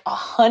but like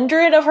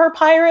 100 of her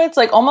pirates.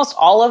 Like almost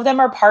all of them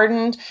are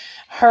pardoned.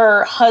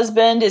 Her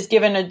husband is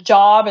given a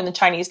job in the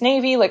Chinese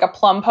Navy, like a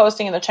plum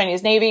posting in the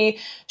Chinese Navy.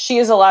 She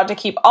is allowed to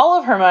keep all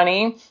of her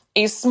money,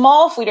 a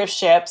small fleet of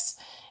ships.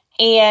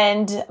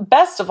 And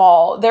best of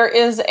all, there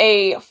is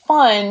a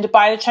fund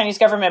by the Chinese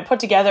government put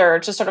together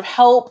to sort of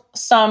help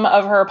some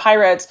of her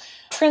pirates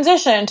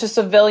transition to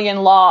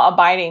civilian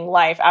law-abiding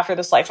life after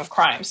this life of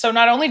crime. So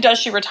not only does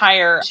she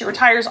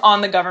retires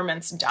on the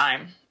government's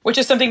dime, which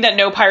is something that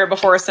no pirate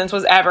before or since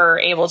was ever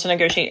able to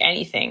negotiate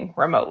anything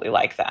remotely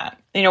like that.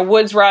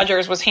 Woodes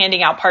Rogers was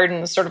handing out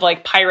pardons sort of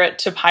like pirate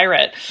to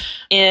pirate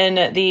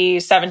in the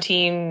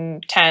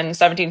 1710s,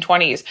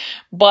 1720s,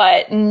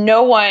 but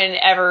no one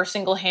ever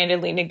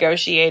single-handedly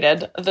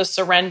negotiated the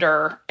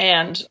surrender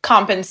and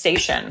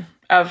compensation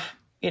of,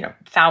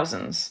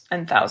 thousands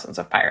and thousands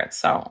of pirates.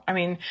 So, I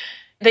mean,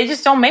 they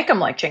just don't make them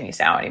like Ching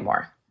Sao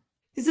anymore.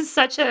 This is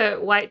such a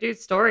white dude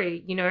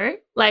story,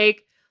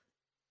 Like,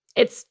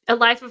 it's a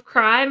life of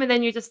crime, and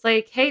then you're just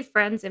like, hey,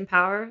 friends in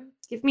power,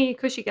 give me a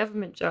cushy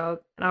government job,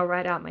 and I'll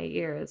ride out my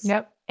years.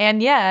 Yep.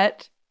 And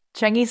yet,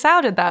 Chengi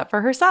Sao did that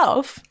for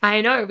herself. I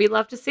know. We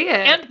love to see it.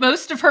 And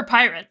most of her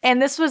pirates. And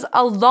this was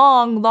a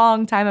long,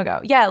 long time ago.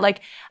 Yeah,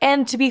 like,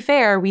 and to be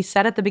fair, we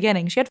said at the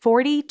beginning, she had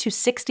 40 to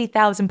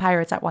 60,000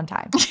 pirates at one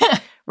time,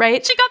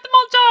 right? She got them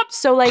all jobs.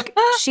 So, like,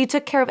 she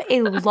took care of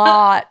a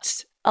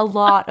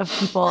lot of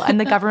people. And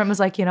the government was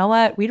like, you know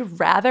what? We'd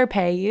rather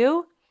pay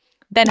you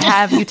than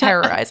have you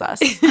terrorize us.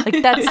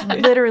 Like, that's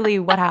literally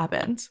what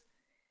happened.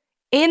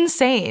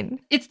 Insane.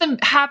 It's the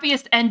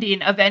happiest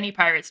ending of any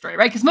pirate story,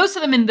 right? Because most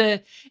of them in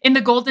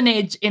the golden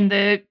age in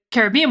the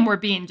Caribbean were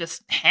being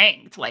just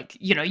hanged. Like,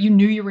 you know, you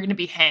knew you were going to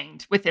be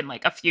hanged within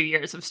like a few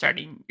years of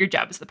starting your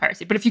job as the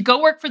piracy. But if you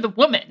go work for the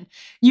woman,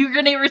 you're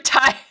going to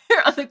retire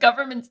on the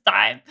government's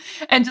dime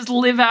and just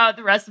live out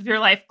the rest of your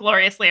life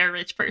gloriously a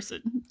rich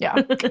person.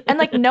 Yeah. And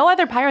like no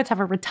other pirates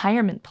have a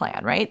retirement plan,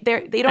 right?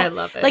 They don't. I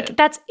love it. Like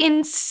that's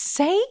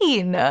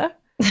insane.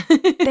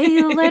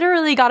 They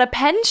literally got a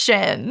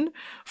pension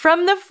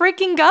from the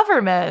freaking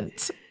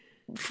government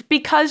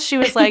because she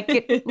was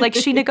like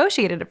she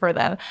negotiated it for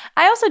them.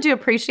 I also do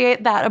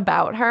appreciate that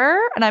about her,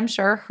 and I'm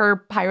sure her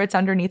pirates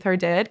underneath her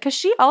did, because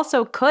she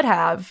also could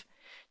have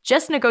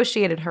just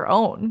negotiated her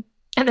own.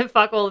 And then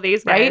fuck all of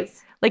these guys. Right?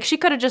 Like she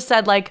could have just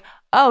said like,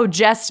 oh,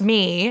 just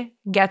me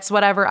gets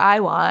whatever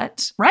I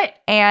want. Right.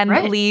 And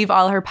leave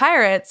all her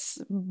pirates.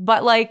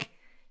 But like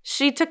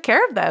she took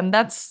care of them.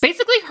 That's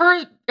basically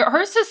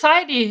her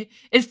society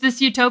is this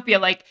utopia.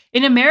 Like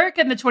in America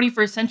in the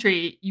 21st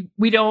century,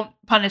 we don't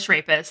punish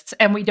rapists,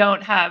 and we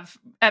don't have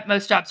at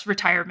most jobs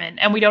retirement,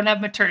 and we don't have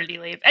maternity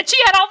leave. And she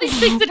had all these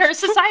things in her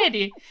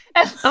society.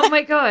 Oh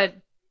my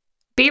God.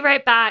 Be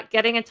right back.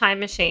 Getting a time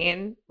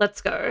machine.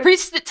 Let's go.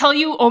 Priests that tell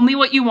you only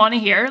what you want to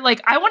hear.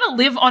 Like I want to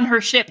live on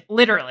her ship.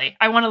 Literally,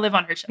 I want to live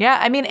on her ship. Yeah,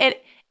 I mean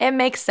it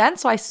makes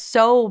sense why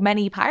so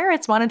many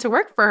pirates wanted to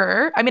work for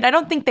her. I mean, I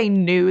don't think they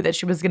knew that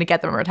she was going to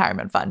get them a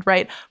retirement fund,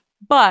 right?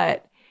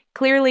 But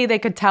clearly they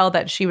could tell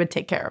that she would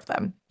take care of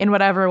them in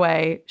whatever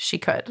way she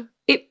could.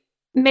 It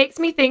makes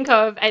me think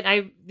of,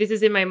 and this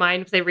is in my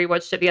mind because I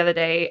rewatched it the other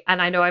day, and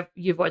I know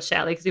you've watched it,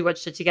 Ali, because we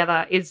watched it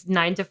together, is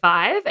 9 to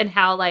 5, and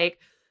how like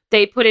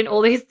they put in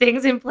all these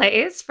things in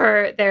place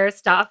for their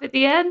staff at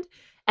the end.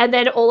 And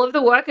then all of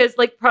the workers,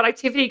 like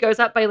productivity goes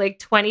up by like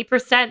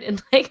 20% in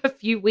like a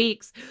few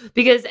weeks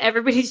because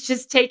everybody's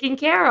just taken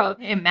care of.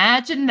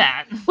 Imagine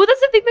that. Well,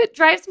 that's the thing that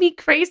drives me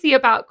crazy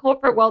about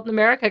corporate world in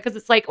America, because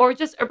it's like, or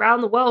just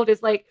around the world,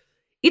 is like,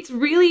 it's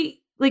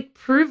really like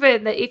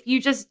proven that if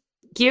you just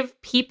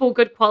give people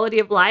good quality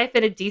of life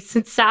and a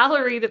decent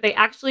salary, that they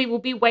actually will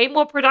be way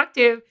more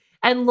productive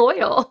and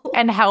loyal.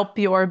 And help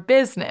your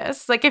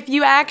business. Like if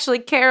you actually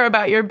care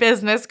about your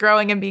business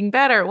growing and being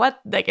better,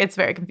 it's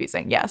very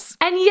confusing. Yes.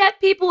 And yet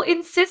people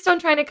insist on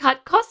trying to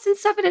cut costs and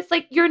stuff. And it's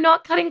like, you're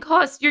not cutting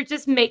costs. You're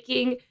just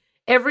making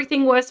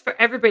everything worse for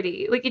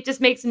everybody. Like it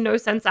just makes no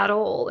sense at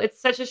all. It's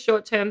such a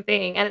short-term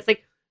thing. And it's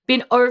like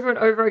been over and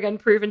over again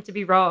proven to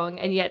be wrong.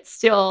 And yet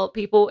still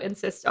people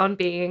insist on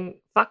being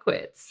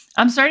fuckwits.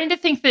 I'm starting to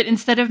think that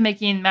instead of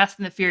making Fast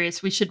and the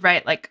Furious, we should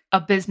write like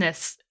a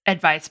business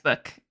advice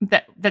book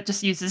that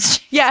just uses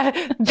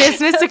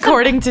business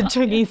according to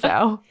Chengi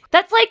Sao.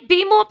 That's like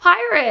Be More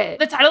Pirate.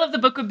 The title of the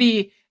book would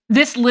be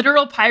This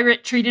Literal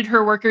Pirate Treated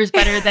Her Workers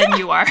Better Than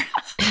You Are.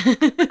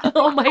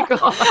 Oh my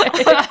God.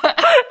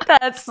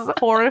 That's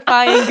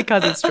horrifying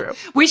because it's true.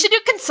 We should do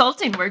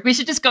consulting work. We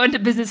should just go into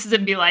businesses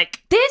and be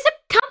like, there's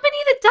a company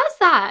that does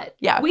that.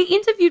 Yeah. We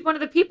interviewed one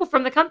of the people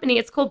from the company.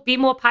 It's called Be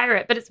More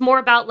Pirate, but it's more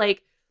about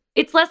like,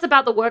 it's less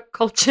about the work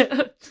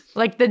culture.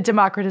 Like the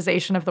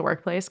democratization of the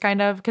workplace,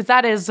 kind of. Because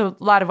that is a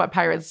lot of what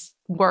pirates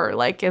were.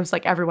 Like, it was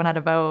like everyone had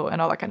a vote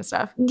and all that kind of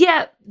stuff.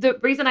 Yeah. The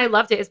reason I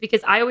loved it is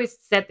because I always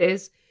said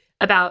this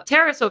about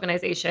terrorist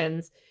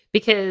organizations,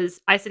 because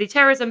I study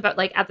terrorism, but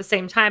like at the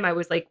same time, I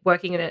was like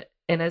working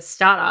in a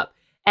startup.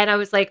 And I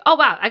was like, oh,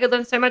 wow, I could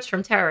learn so much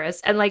from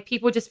terrorists. And like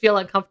people just feel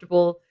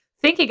uncomfortable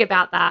thinking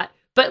about that.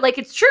 But like,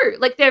 it's true.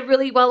 Like they're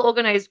really well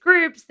organized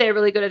groups. They're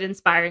really good at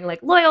inspiring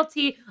like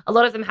loyalty. A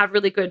lot of them have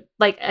really good,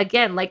 like,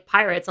 again, like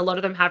pirates, a lot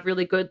of them have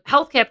really good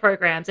healthcare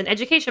programs and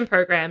education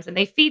programs, and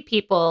they feed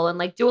people and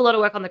like do a lot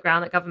of work on the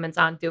ground that governments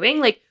aren't doing.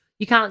 Like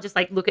you can't just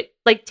like look at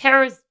like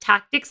terrorist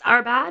tactics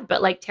are bad,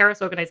 but like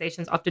terrorist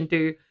organizations often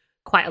do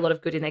quite a lot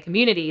of good in their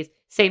communities.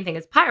 Same thing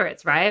as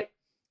pirates, right?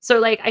 So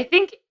like, I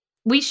think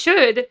we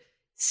should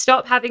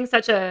stop having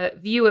such a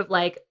view of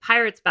like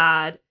pirates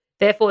bad,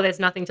 therefore there's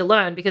nothing to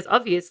learn, because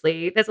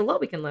obviously there's a lot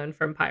we can learn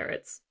from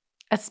pirates.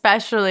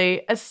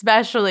 Especially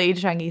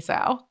Chengi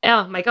Sao.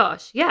 Oh my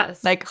gosh,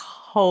 yes. Like,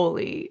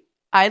 holy,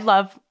 I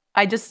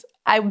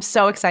was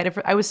so excited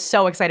for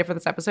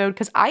this episode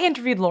because I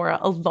interviewed Laura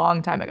a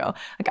long time ago.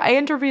 Like I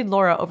interviewed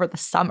Laura over the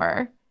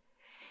summer.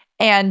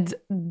 And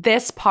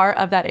this part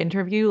of that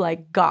interview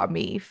like got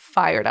me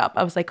fired up.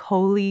 I was like,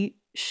 holy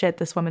shit,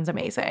 this woman's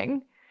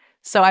amazing.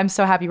 So I'm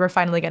so happy we're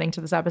finally getting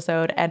to this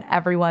episode, and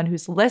everyone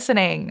who's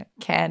listening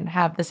can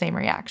have the same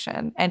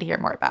reaction and hear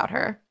more about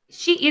her.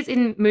 She is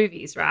in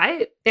movies,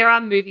 right? There are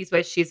movies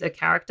where she's a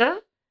character.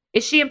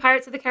 Is she in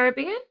Pirates of the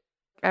Caribbean?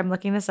 I'm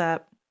looking this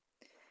up.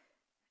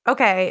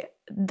 Okay,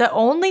 the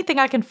only thing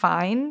I can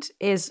find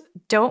is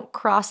Don't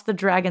Cross the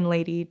Dragon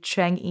Lady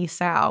Cheng Yi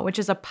Sao, which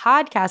is a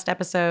podcast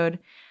episode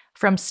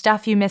from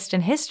Stuff You Missed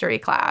in History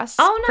class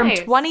nice. from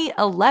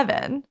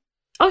 2011.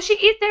 Oh,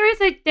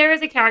 there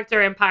is a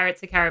character in Pirates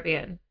of the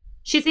Caribbean.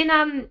 She's in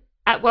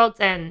At World's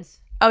End.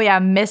 Oh yeah,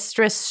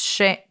 Mistress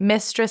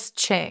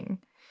Ching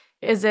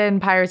is in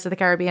Pirates of the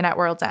Caribbean at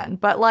World's End,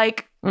 but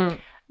like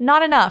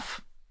not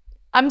enough.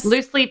 I'm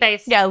loosely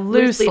based. Yeah,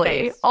 loosely.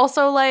 Based.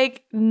 Also,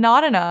 like,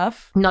 not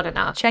enough. Not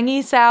enough. Cheng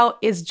Yi Sao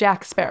is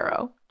Jack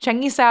Sparrow.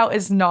 Cheng Yi Sao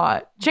is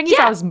not. Cheng Yi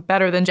Sao is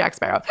better than Jack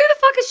Sparrow. Who the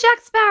fuck is Jack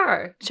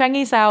Sparrow? Cheng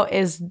Yi Sao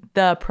is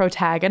the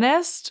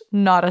protagonist,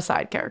 not a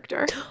side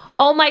character.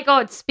 Oh my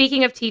God.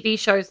 Speaking of TV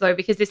shows, though,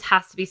 because this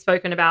has to be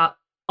spoken about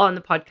on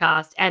the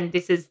podcast, and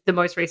this is the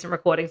most recent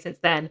recording since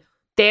then,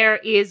 there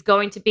is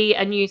going to be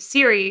a new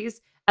series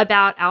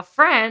about our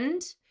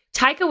friend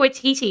Taika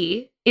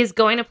Waititi is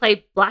going to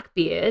play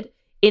Blackbeard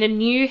in a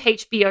new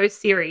HBO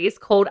series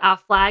called Our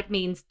Flag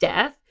Means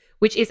Death,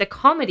 which is a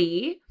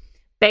comedy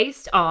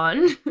based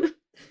on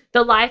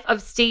the life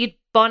of Steve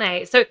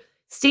Bonnet. So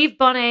Steve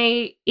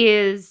Bonnet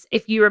is,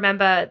 if you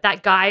remember,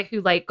 that guy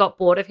who like got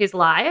bored of his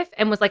life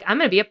and was like, I'm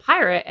going to be a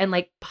pirate, and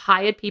like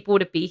hired people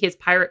to be his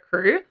pirate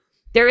crew.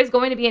 There is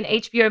going to be an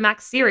HBO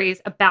Max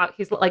series about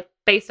his, like,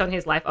 based on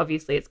his life.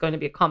 Obviously, it's going to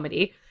be a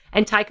comedy.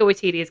 And Taika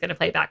Waititi is going to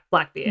play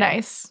Blackbeard.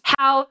 Nice.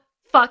 How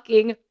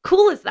fucking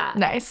cool is that?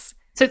 Nice.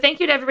 So thank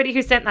you to everybody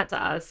who sent that to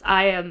us.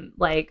 I am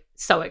like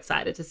so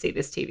excited to see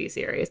this TV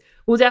series.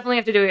 We'll definitely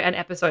have to do an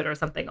episode or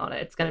something on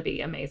it. It's going to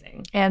be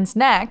amazing. And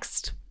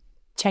next,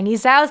 Cheng Yi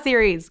Sao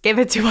series. Give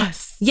it to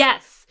us.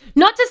 Yes.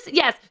 Not just,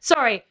 yes.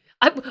 Sorry.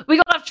 We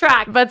got off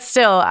track. But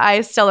still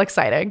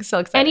exciting. Still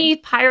exciting. Any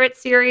pirate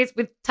series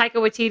with Taika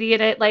Waititi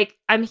in it, like,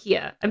 I'm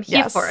here. I'm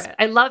here for it.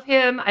 I love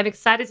him. I'm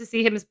excited to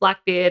see him as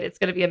Blackbeard. It's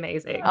going to be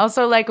amazing.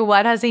 Also, like,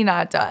 what has he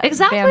not done?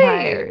 Exactly.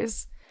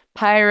 Vampires,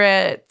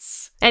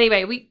 pirates.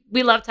 Anyway,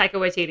 we love Taika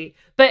Waititi.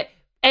 But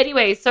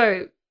anyway,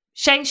 so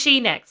Shang-Chi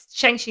next.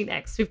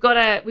 We've got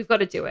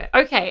to do it.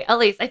 Okay,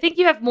 Elise, I think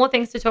you have more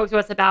things to talk to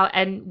us about,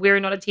 and we're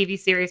not a TV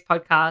series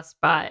podcast,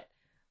 but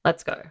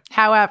let's go.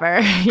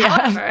 However,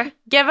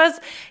 give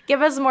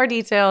us more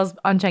details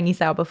on Cheng Yi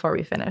Sao before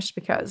we finish,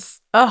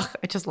 because I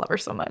just love her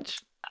so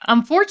much.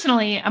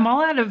 Unfortunately, I'm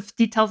all out of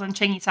details on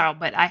Cheng Yi Sao,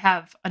 but I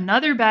have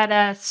another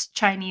badass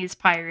Chinese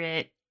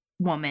pirate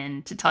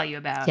woman to tell you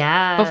about.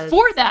 Yes.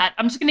 Before that,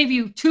 I'm just going to give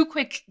you two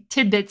quick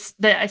tidbits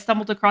that I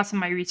stumbled across in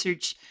my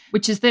research,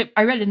 which is that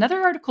I read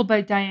another article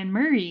by Diane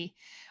Murray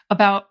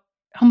about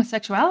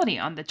homosexuality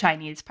on the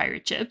Chinese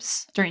pirate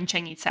ships during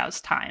Cheng Yi Sao's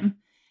time.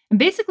 And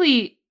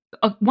basically,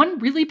 one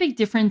really big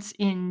difference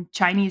in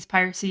Chinese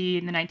piracy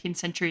in the 19th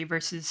century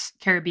versus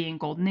Caribbean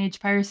Golden Age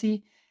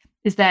piracy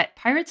is that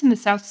pirates in the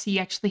South Sea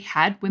actually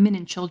had women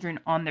and children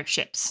on their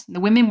ships. The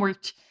women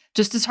worked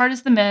just as hard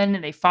as the men,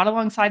 and they fought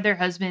alongside their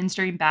husbands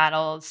during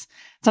battles.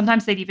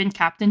 Sometimes they'd even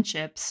captain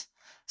ships.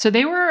 So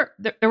there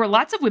were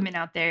lots of women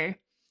out there.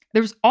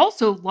 There was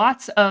also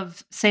lots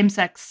of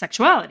same-sex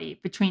sexuality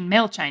between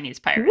male Chinese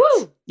pirates.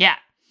 Woo! Yeah.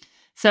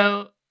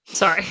 So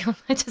sorry,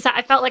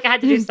 I felt like I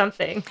had to do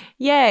something.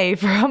 Yay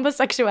for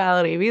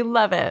homosexuality. We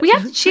love it. We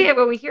have to cheer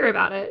when we hear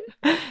about it.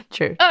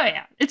 True. Oh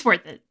yeah, it's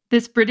worth it.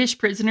 This British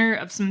prisoner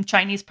of some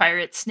Chinese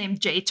pirates named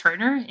J.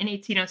 Turner in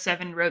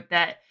 1807 wrote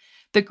that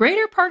the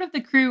greater part of the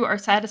crew are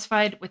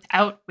satisfied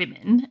without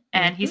women.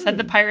 And he said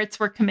the pirates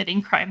were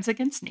committing crimes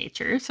against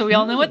nature. So we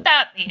all know what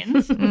that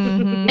means.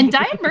 And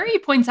Diane Murray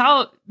points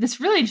out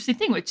this really interesting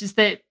thing, which is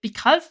that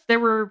because there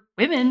were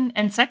women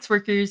and sex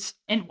workers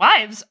and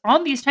wives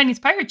on these Chinese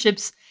pirate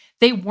ships,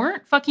 they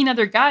weren't fucking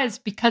other guys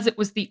because it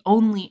was the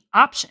only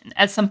option,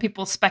 as some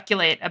people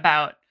speculate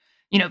about,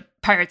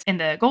 pirates in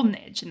the Golden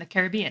Age in the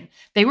Caribbean.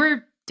 They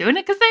were doing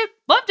it because they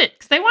loved it,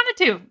 because they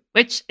wanted to,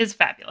 which is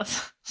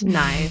fabulous.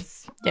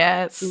 Nice.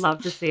 Yes.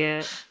 Love to see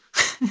it.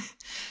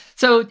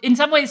 So in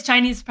some ways,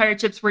 Chinese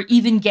pirate ships were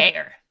even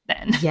gayer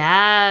then.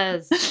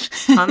 Yes.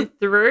 Come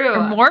through.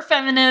 Or more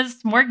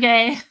feminist, more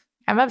gay.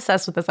 I'm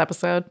obsessed with this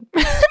episode.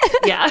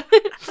 Yeah.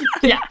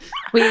 Yeah.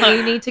 We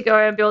need to go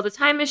and build a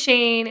time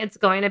machine. It's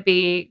going to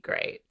be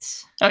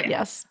great. Oh, yeah.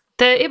 Yes.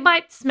 It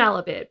might smell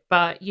a bit,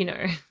 but,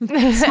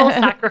 small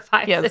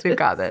sacrifices. Yes, we've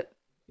got it.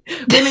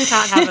 Women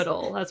can't have it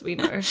all, as we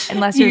know.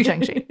 Unless you're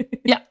Cheng-Chi.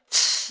 Yeah.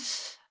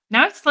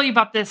 Now I have to tell you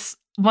about this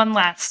one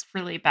last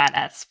really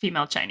badass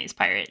female Chinese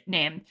pirate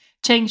named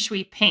Cheng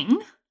Shui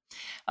Ping,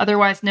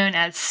 otherwise known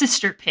as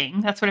Sister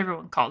Ping. That's what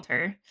everyone called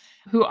her,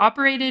 who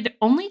operated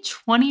only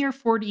 20 or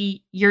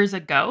 40 years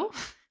ago.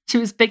 She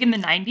was big in the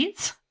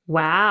 90s.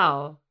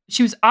 Wow.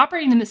 She was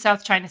operating in the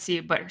South China Sea,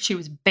 but she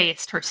was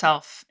based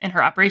herself, and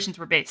her operations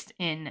were based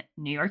in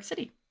New York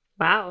City.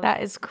 Wow.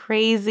 That is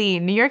crazy.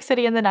 New York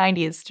City in the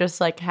 90s,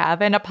 just like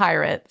having a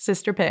pirate,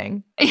 Sister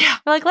Ping. Yeah.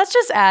 We're like, let's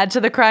just add to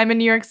the crime in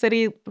New York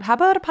City. How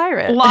about a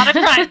pirate? A lot of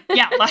crime.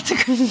 Yeah, lots of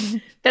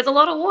crime. There's a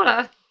lot of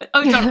water.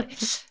 Oh, totally.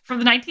 From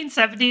the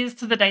 1970s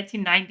to the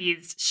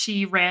 1990s,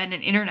 she ran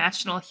an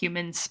international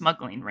human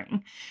smuggling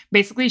ring.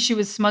 Basically, she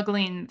was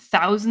smuggling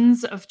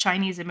thousands of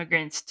Chinese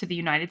immigrants to the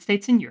United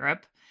States and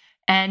Europe.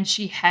 And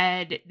she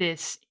had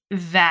this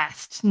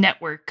vast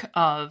network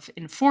of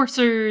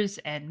enforcers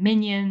and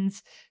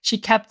minions. She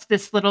kept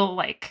this little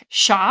like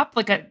shop,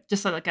 like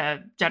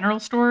a general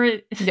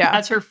store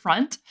as her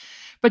front.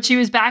 But she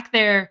was back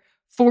there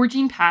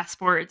forging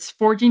passports,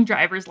 forging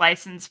driver's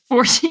license,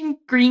 forging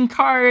green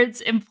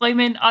cards,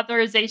 employment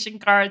authorization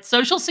cards,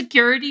 social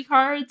security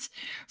cards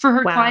for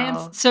her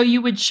clients. So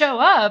you would show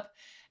up,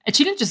 and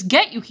she didn't just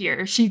get you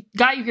here. She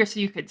got you here so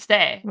you could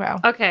stay. Wow.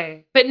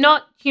 Okay. But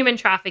not human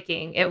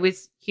trafficking. It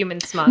was human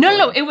smuggling.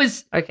 No. It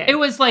was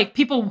like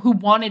people who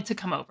wanted to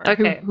come over,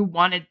 who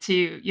wanted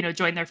to,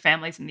 join their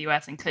families in the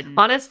US and couldn't.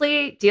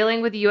 Honestly,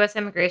 dealing with the US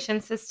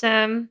immigration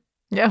system,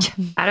 Yeah.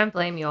 I don't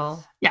blame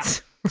y'all. Yeah.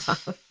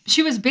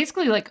 She was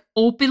basically like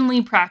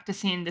openly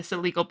practicing this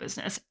illegal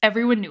business.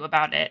 Everyone knew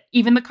about it.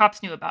 Even the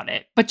cops knew about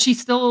it. But she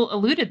still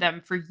eluded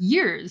them for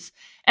years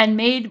and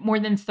made more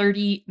than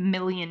 $30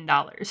 million.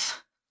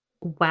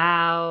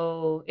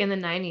 Wow. In the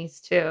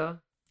 90s too.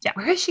 Yeah.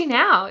 Where is she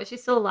now? Is she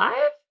still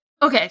alive?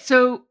 Okay,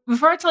 so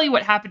before I tell you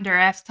what happened to her,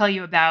 I have to tell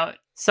you about...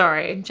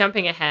 Sorry,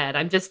 jumping ahead.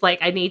 I'm just like,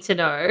 I need to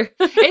know.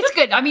 It's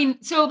good. I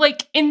mean, so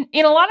like in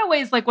a lot of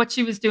ways, like what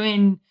she was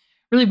doing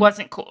really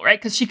wasn't cool, right?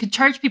 Because she could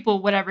charge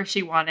people whatever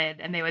she wanted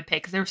and they would pay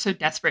because they were so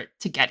desperate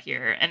to get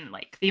here. And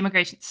like the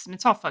immigration system,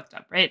 it's all fucked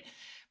up, right?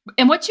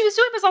 And what she was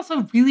doing was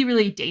also really,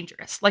 really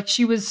dangerous. Like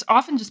she was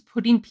often just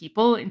putting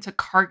people into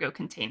cargo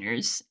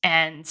containers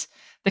and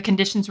the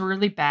conditions were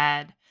really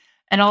bad.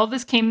 And all of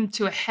this came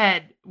to a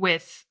head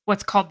with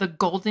what's called the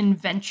Golden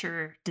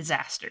Venture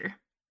disaster.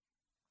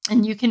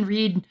 And you can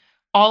read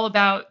all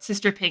about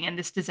Sister Ping and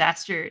this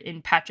disaster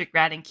in Patrick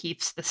Radden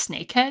Keefe's The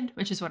Snakehead,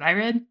 which is what I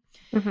read.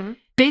 Mm-hmm.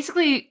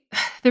 Basically,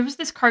 there was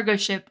this cargo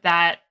ship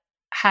that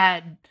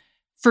had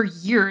for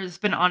years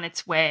been on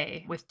its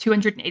way with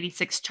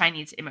 286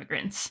 Chinese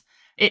immigrants.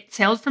 It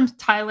sailed from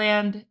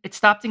Thailand. It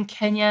stopped in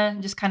Kenya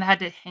and just kind of had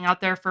to hang out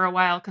there for a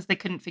while because they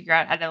couldn't figure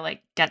out how to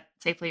like get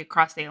safely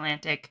across the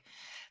Atlantic.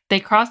 They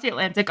crossed the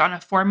Atlantic on a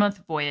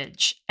 4-month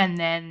voyage, and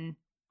then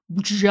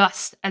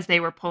just as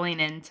they were pulling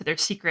into their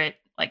secret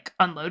like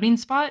unloading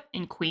spot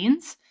in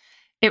Queens,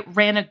 it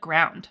ran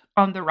aground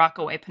on the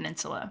Rockaway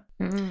Peninsula.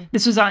 Mm.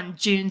 This was on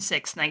June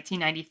 6,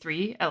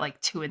 1993 at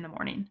like 2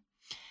 a.m.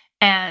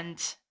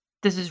 And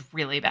this is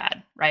really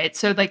bad, right?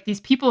 So like these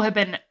people have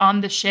been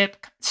on the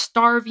ship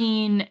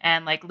starving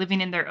and like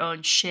living in their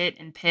own shit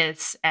and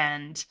piss.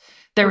 And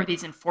there were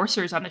these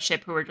enforcers on the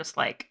ship who were just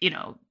like,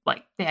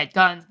 like they had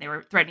guns, they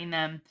were threatening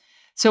them.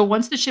 So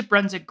once the ship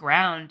runs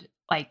aground,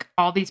 like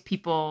all these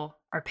people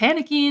are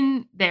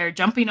panicking, they're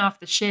jumping off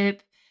the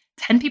ship.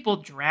 10 people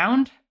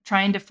drowned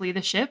trying to flee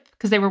the ship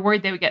because they were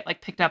worried they would get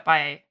like picked up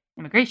by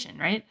immigration,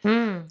 right?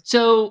 Mm.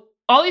 So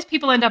all these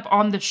people end up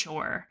on the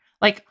shore.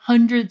 Like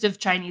hundreds of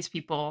Chinese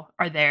people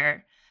are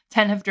there.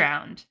 10 have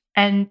drowned.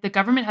 And the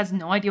government has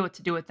no idea what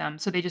to do with them.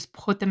 So they just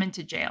put them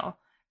into jail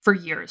for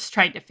years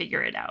trying to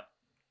figure it out.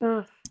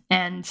 Ugh.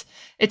 And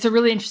it's a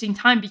really interesting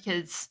time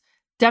because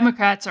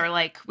Democrats are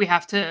like, we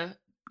have to,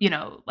 we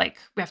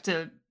have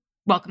to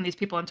welcome these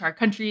people into our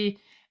country.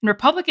 And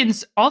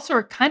Republicans also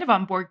are kind of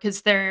on board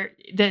because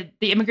the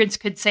immigrants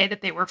could say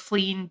that they were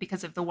fleeing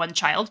because of the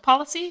one-child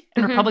policy.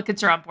 And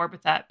Republicans are on board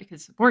with that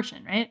because of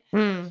abortion, right?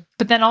 Mm.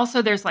 But then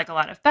also there's like a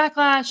lot of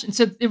backlash. And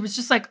so there was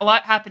just like a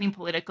lot happening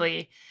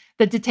politically.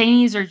 The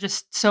detainees are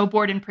just so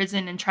bored in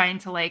prison and trying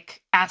to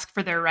like ask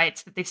for their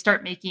rights that they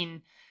start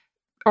making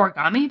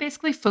origami,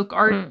 basically folk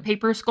art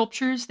paper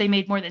sculptures. They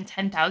made more than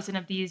 10,000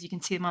 of these. You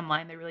can see them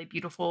online. They're really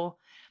beautiful.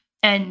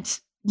 And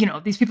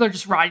these people are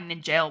just rotting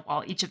in jail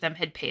while each of them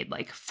had paid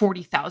like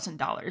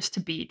 $40,000 to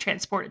be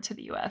transported to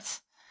the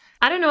US.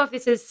 I don't know if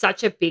this is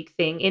such a big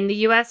thing in the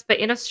US, but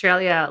in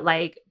Australia,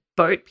 like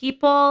boat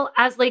people,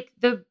 as like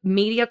the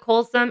media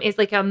calls them, is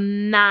like a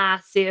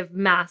massive,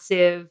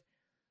 massive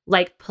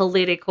like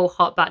political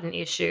hot button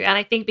issue. And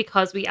I think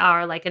because we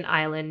are like an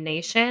island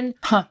nation,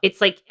 it's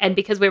like, and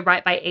because we're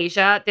right by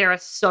Asia, there are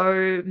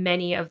so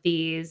many of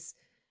these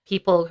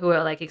people who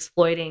are like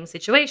exploiting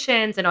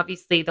situations. And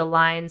obviously the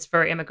lines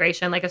for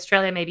immigration, like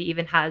Australia maybe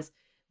even has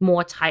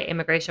more tight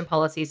immigration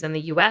policies than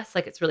the US.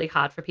 Like it's really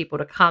hard for people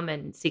to come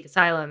and seek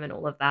asylum and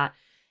all of that.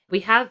 We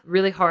have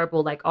really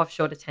horrible like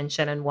offshore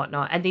detention and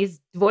whatnot. And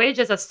these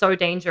voyages are so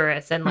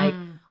dangerous. And like,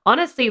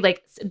 honestly,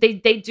 like they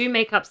do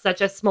make up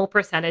such a small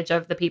percentage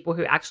of the people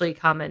who actually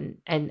come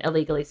and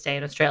illegally stay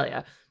in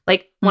Australia.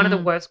 Like one of the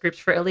worst groups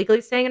for illegally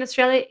staying in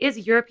Australia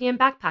is European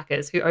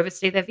backpackers who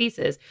overstay their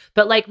visas.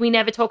 But like we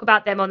never talk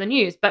about them on the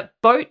news. But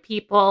boat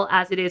people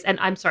as it is, and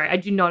I'm sorry, I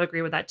do not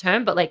agree with that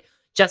term, but like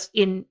just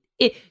in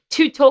it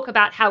to talk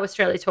about how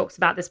Australia talks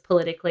about this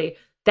politically,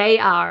 they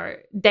are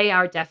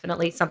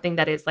definitely something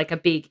that is like a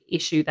big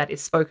issue that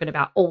is spoken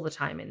about all the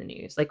time in the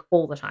news, like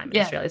all the time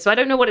in Australia. So I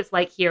don't know what it's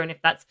like here. And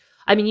if that's,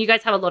 I mean, you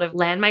guys have a lot of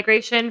land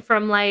migration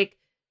from like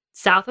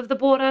south of the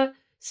border.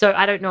 So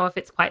I don't know if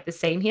it's quite the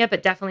same here,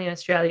 but definitely in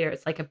Australia,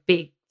 it's like a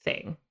big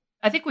thing.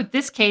 I think with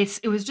this case,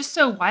 it was just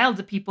so wild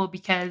to people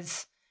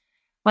because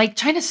like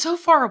China's so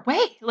far away,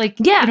 like,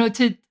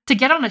 to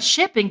get on a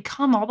ship and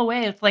come all the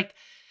way. It's like,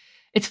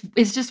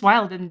 it's just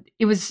wild. And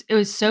it was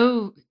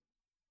so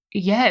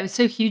Yeah, it was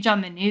so huge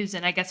on the news,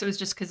 and I guess it was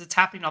just because it's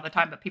happening all the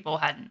time, but people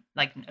hadn't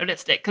like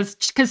noticed it because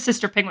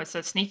Sister Ping was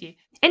so sneaky.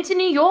 And to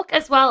New York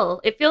as well.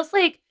 It feels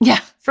like Yeah,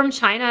 from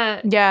China,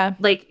 Yeah.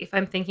 like if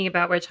I'm thinking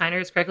about where China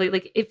is correctly,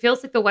 like it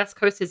feels like the West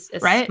Coast is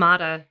Right.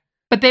 smarter.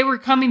 but they were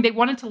coming. They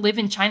wanted to live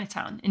in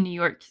Chinatown in New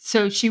York,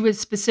 so she was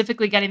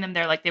specifically getting them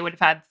there. Like they would have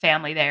had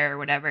family there or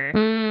whatever.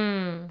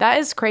 Mm. That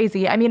is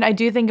crazy. I mean, I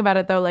do think about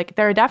it though, like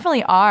there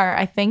definitely are.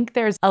 I think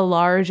there's a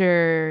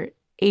larger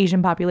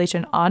Asian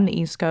population on the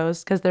East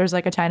Coast because there's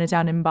like a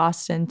Chinatown in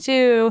Boston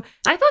too.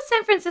 I thought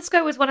San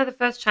Francisco was one of the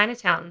first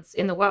Chinatowns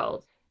in the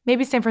world.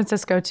 Maybe San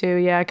Francisco too,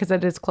 yeah, because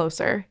it is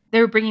closer. They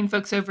were bringing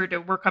folks over to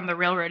work on the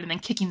railroad and then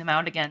kicking them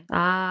out again.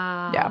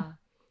 Ah. Yeah.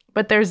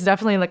 But there's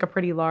definitely like a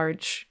pretty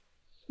large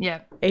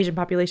Yeah, Asian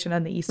population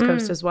on the East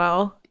Coast as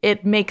well.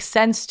 It makes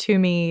sense to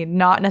me,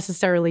 not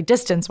necessarily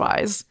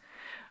distance-wise,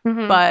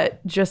 Mhm.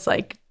 but just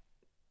like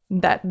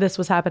that this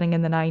was happening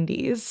in the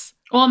 90s.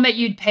 well, and that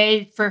you'd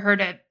pay for her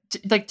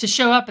to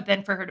show up, but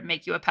then for her to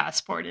make you a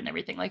passport and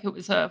everything. Like it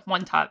was a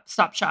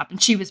one-stop shop,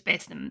 and she was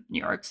based in New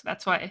York, so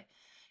that's why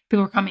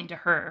people were coming to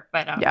her.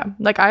 But Yeah.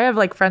 Like I have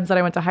like friends that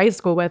I went to high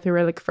school with who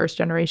were like first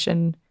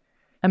generation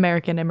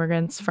American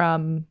immigrants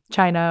from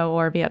China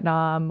or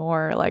Vietnam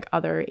or like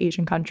other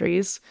Asian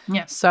countries.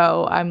 Yeah.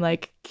 So I'm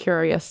like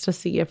curious to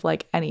see if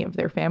like any of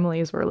their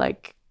families were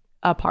like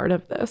a part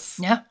of this.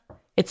 yeah,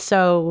 It's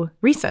so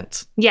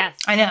recent. Yes.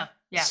 I know.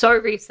 Yeah, So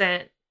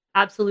recent.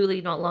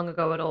 Absolutely not long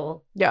ago at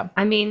all. Yeah.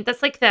 I mean,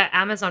 that's like the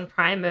Amazon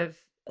Prime of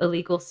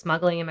illegal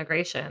smuggling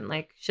immigration.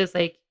 Like she's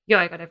like, yo,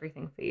 I got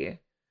everything for you.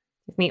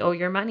 Give me all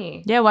your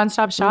money. Yeah. One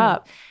stop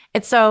shop.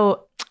 It's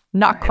so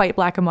not quite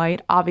black and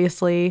white,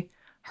 obviously.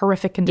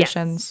 Horrific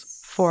conditions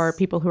Yes. for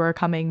people who are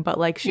coming, but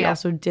like she Yeah.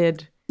 also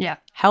did Yeah.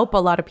 help a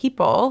lot of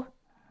people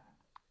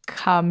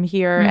come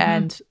here Mhm.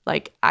 and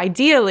like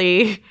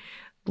ideally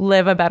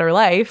live a better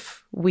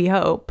life, we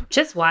hope.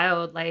 Just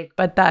wild. Like,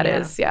 But that Yeah.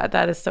 is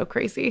that is so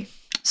crazy.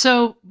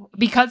 So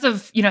because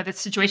of, this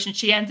situation,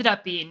 she ended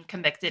up being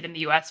convicted in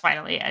the US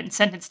finally and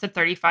sentenced to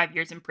 35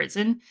 years in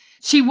prison.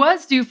 She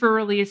was due for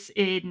release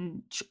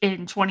in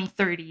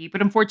 2030,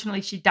 but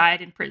unfortunately she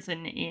died in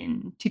prison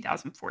in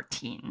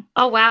 2014.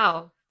 oh,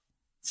 wow.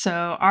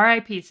 So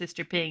RIP,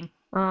 Sister Ping.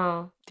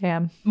 Oh,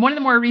 Damn. One of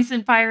the more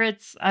recent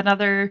pirates,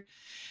 another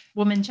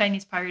woman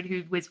Chinese pirate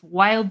who was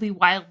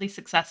wildly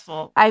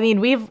successful. I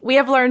mean, we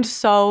have learned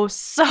so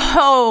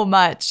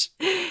much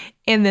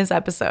in this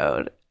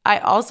episode. I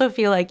also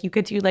feel like you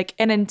could do like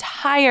an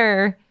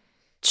entire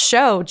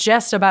show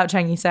just about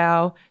Cheng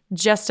Yisao,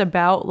 just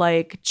about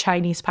like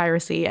Chinese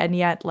piracy, and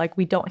yet like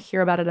we don't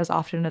hear about it as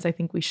often as I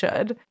think we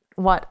should.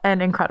 What an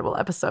incredible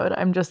episode.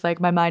 I'm just like,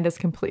 my mind is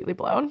completely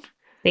blown.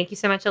 thank you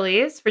so much,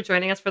 Elise, for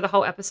joining us for the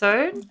whole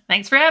episode.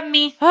 Thanks for having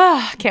me.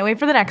 Can't wait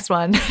for the next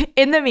one.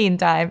 In the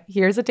meantime,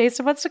 here's a taste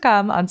of what's to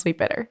come on Sweet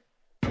Bitter.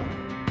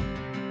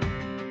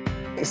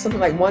 Something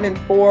like 1 in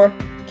 4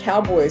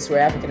 cowboys were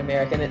African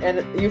American,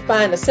 and you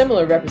find a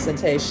similar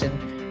representation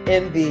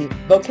in the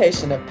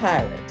vocation of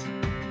pirate.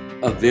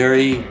 A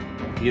very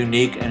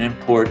unique and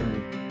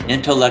important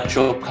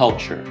intellectual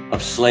culture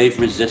of slave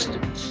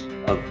resistance,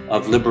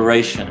 of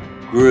liberation,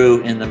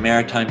 grew in the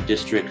maritime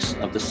districts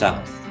of the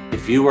South.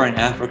 If you were an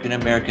African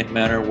American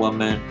man or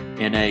woman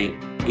in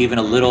even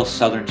a little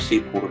southern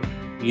seaport,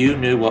 you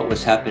knew what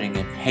was happening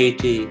in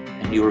Haiti,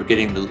 and you were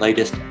getting the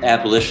latest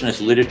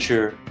abolitionist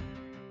literature.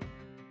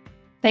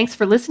 Thanks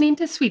for listening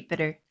to Sweet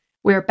Bitter.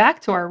 We are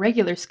back to our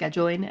regular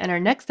scheduling, and our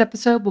next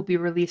episode will be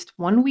released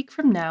 1 week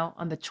from now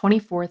on the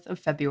 24th of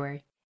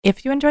February.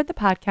 If you enjoyed the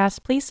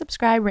podcast, please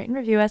subscribe, rate, and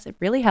review us. It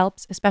really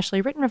helps, especially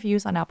written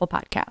reviews on Apple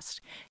Podcasts.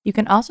 You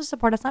can also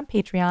support us on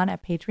Patreon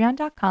at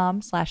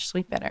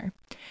patreon.com/sweetbitter.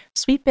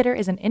 Sweet Bitter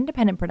is an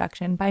independent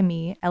production by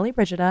me, Ellie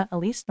Brigida,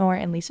 Elise Knorr,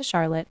 and Lisa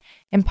Charlotte,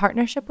 in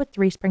partnership with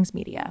Three Springs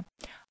Media.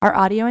 Our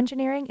audio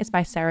engineering is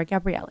by Sarah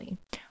Gabrielli.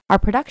 Our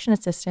production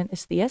assistant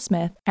is Thea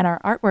Smith, and our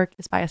artwork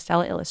is by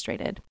Estella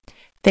Illustrated.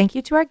 Thank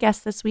you to our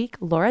guests this week,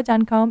 Laura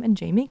Duncombe and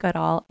Jamie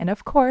Goodall, and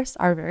of course,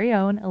 our very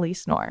own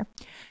Elise Knorr.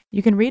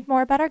 You can read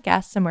more about our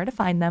guests and where to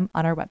find them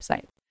on our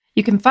website.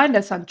 You can find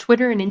us on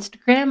Twitter and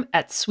Instagram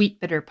at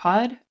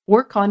SweetBitterPod,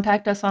 or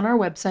contact us on our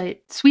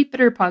website,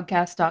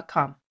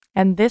 sweetbitterpodcast.com.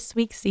 And this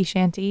week's sea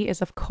shanty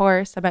is, of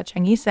course, about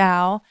Cheng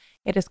Yisao.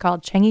 It is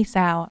called Cheng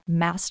Yisao,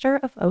 Master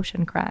of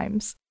Ocean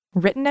Crimes.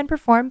 Written and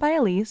performed by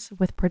Elise,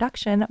 with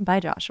production by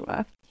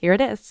Joshua. Here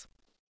it is.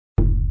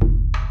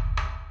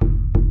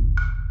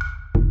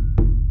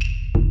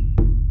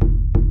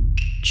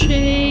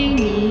 Cheng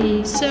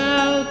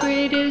Yisao,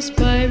 greatest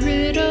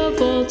pirate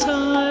of all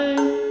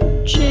time.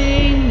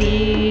 Cheng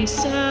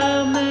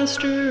Yisao,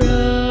 master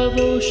of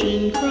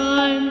ocean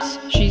crimes.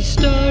 She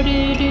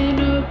started in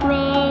a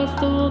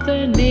brothel,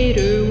 then made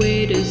her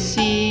way to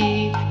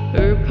sea.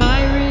 Her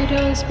pirate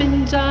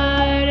husband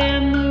died,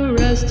 and the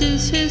rest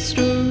is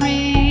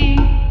history.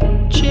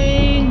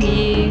 Cheng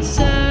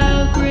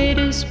Yisao,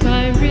 greatest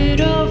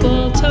pirate of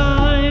all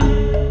time.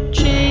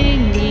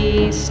 Cheng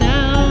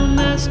Yisao,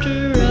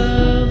 master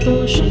of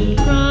ocean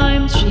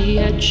crimes. She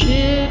had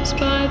ships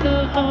by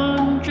the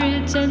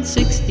hundreds and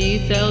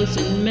 60,000.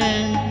 8,000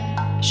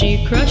 men.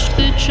 She crushed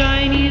the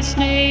Chinese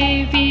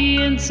Navy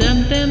and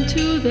sent them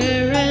to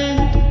their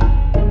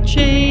end.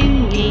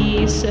 Chang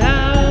Yi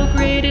Sao,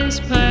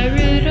 greatest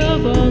pirate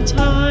of all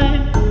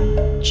time.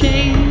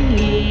 Chang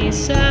Yi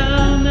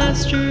Sao,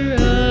 master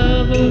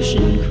of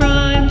ocean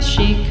crimes.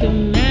 She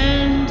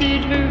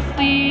commanded her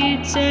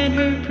fleets and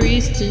her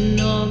priests and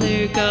all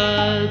their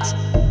gods.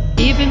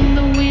 Even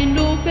the wind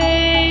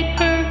obeyed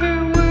her,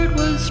 her word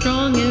was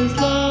strong as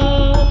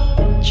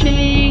law.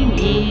 Chang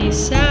Yi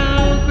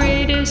Sao,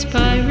 greatest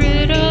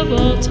pirate of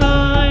all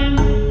time.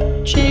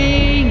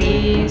 Chang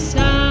Yi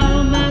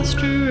Sao,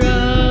 master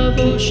of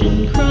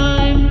ocean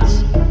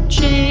crimes.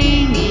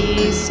 Chang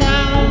Yi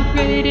Sao,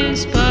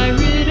 greatest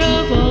pirate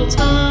of all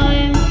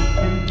time.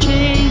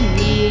 Chang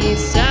Yi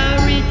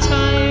Sao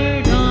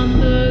retired on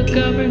the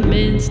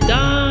government's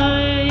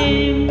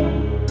dime.